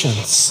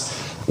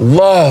 patience,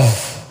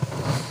 love.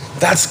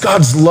 That's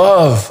God's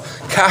love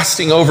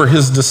casting over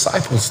his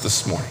disciples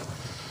this morning.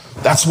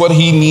 That's what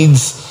he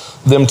needs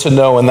them to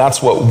know, and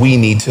that's what we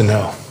need to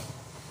know.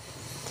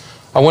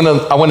 I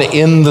want to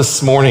end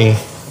this morning,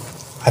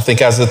 I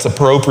think as it's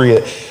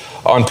appropriate,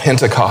 on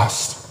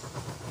Pentecost,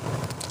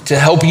 to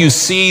help you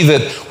see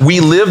that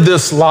we live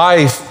this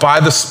life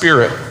by the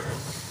Spirit.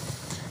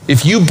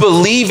 If you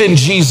believe in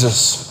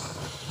Jesus,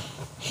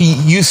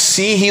 you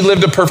see he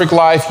lived a perfect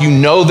life. You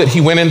know that he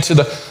went to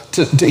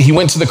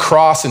the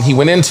cross and he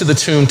went into the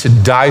tomb to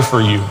die for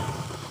you.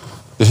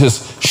 That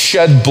his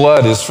shed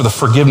blood is for the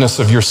forgiveness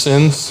of your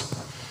sins,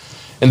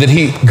 and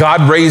that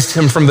God raised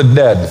him from the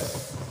dead.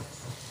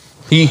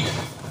 He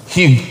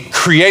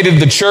created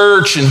the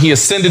church and he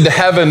ascended to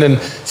heaven and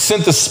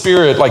sent the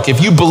Spirit. Like,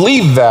 if you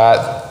believe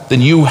that,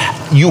 then you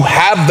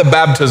have the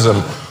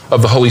baptism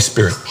of the Holy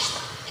Spirit.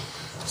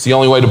 It's the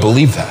only way to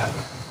believe that.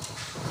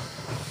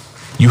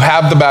 You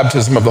have the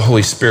baptism of the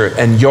Holy Spirit,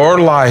 and your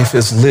life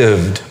is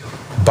lived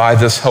by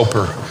this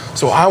helper.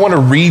 So I want to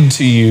read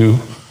to you.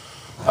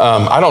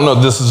 I don't know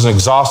if this is an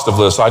exhaustive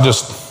list. I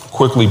just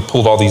quickly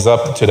pulled all these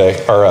up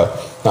today, or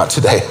not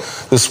today,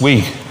 this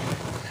week.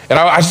 And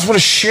I just want to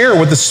share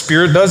what the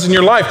Spirit does in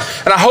your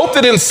life. And I hope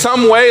that in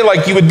some way,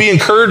 like, you would be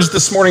encouraged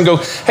this morning and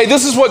go, hey,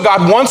 this is what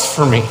God wants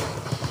for me.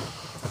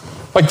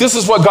 Like, this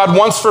is what God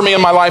wants for me in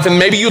my life. And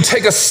maybe you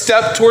take a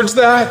step towards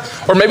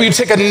that, or maybe you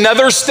take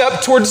another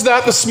step towards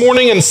that this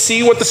morning and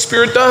see what the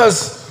Spirit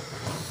does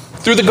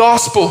through the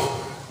gospel.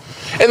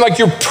 And like,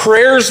 your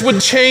prayers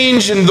would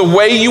change, and the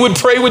way you would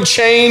pray would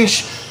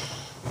change.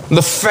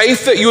 The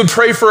faith that you would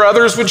pray for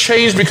others would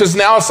change, because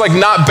now it's like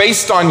not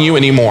based on you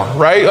anymore,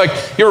 right? Like,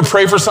 you ever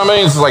pray for somebody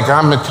and it's like,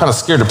 I'm kind of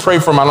scared to pray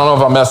for them. I don't know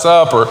if I'll mess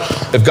up or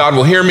if God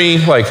will hear me.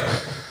 Like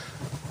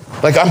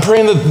I'm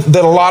praying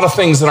that a lot of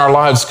things in our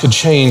lives could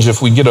change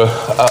if we get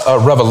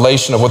a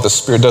revelation of what the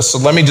Spirit does. So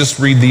let me just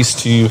read these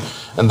to you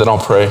and then I'll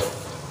pray.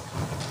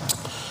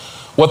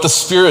 What the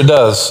Spirit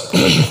does.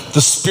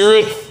 The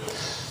Spirit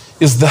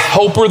is the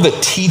helper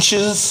that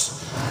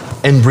teaches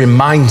and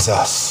reminds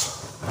us.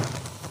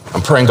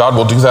 I'm praying God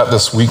will do that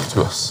this week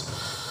to us.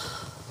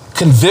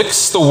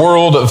 Convicts the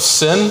world of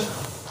sin,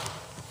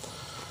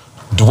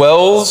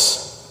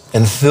 dwells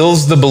and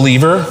fills the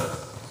believer,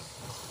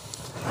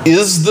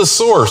 is the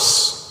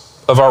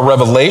source of our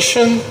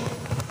revelation,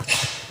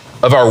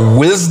 of our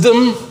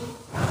wisdom,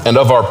 and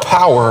of our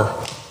power.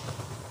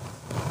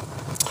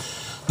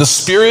 The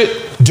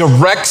Spirit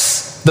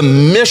directs the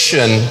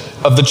mission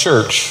of the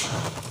church,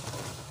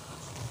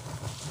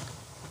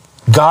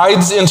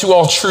 guides into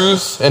all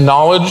truth and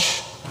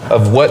knowledge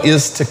of what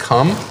is to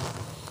come,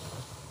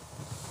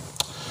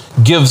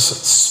 gives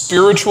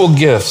spiritual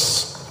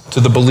gifts to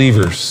the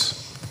believers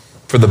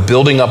for the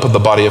building up of the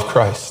body of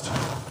Christ.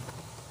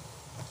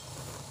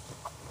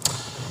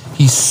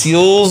 He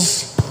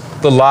seals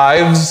the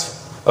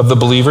lives of the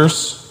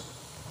believers.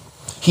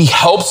 He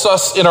helps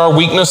us in our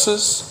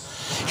weaknesses.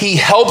 He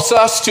helps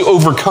us to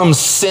overcome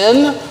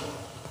sin.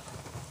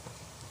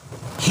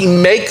 He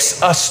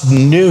makes us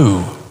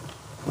new,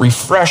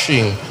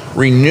 refreshing,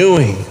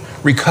 renewing,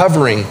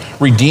 recovering,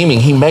 redeeming.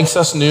 He makes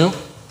us new,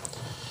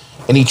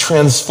 and he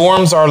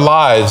transforms our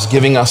lives,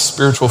 giving us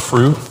spiritual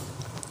fruit,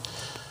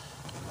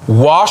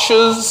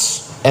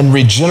 washes and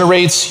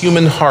regenerates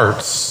human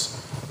hearts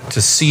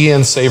to see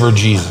and savor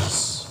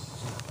Jesus,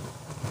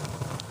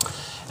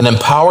 and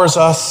empowers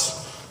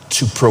us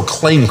to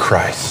proclaim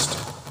Christ.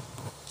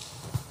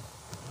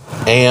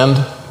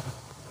 And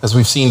as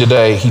we've seen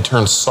today, he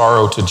turns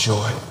sorrow to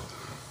joy.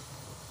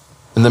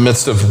 In the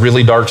midst of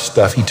really dark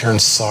stuff, he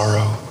turns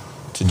sorrow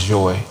to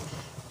joy,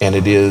 and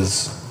it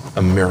is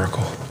a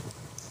miracle.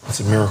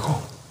 It's a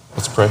miracle.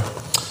 Let's pray.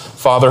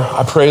 Father,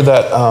 I pray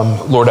that,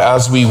 Lord,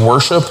 as we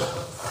worship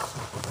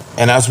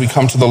and as we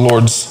come to the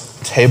Lord's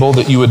table,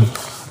 that you would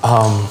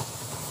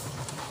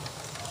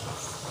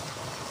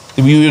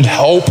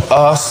help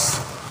us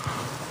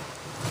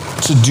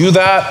to do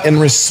that in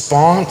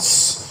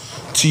response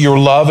to your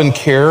love and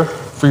care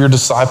for your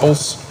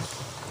disciples.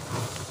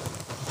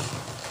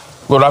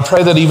 Lord, I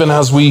pray that even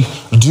as we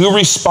do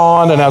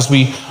respond and as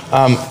we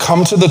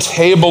come to the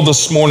table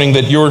this morning,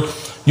 that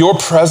your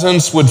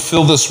presence would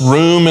fill this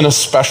room in a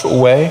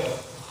special way.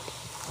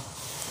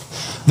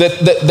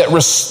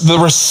 the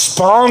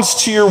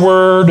response to your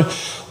word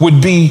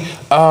would be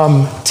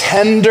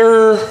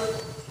tender,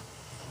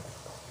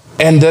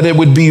 and that it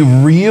would be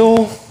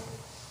real.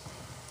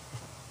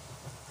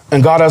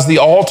 And God, as the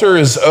altar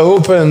is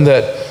open,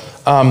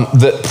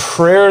 that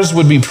prayers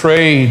would be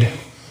prayed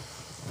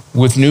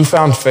with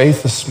newfound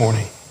faith this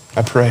morning,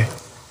 I pray.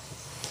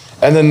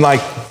 And then,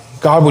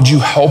 God, would you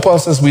help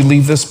us as we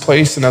leave this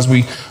place and as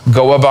we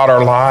go about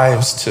our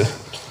lives to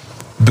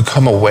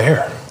become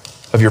aware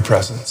of your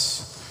presence?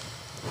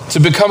 To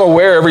become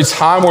aware every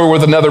time we're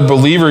with another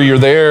believer, you're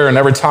there, and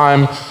every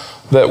time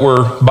that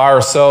we're by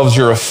ourselves,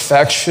 your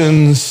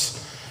affections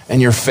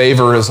and your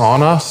favor is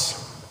on us,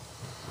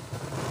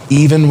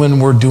 even when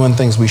we're doing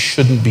things we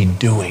shouldn't be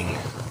doing.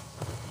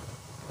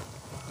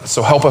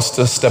 So help us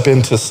to step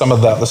into some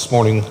of that this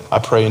morning, I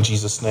pray in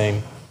Jesus'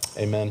 name.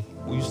 Amen.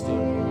 Will you stand?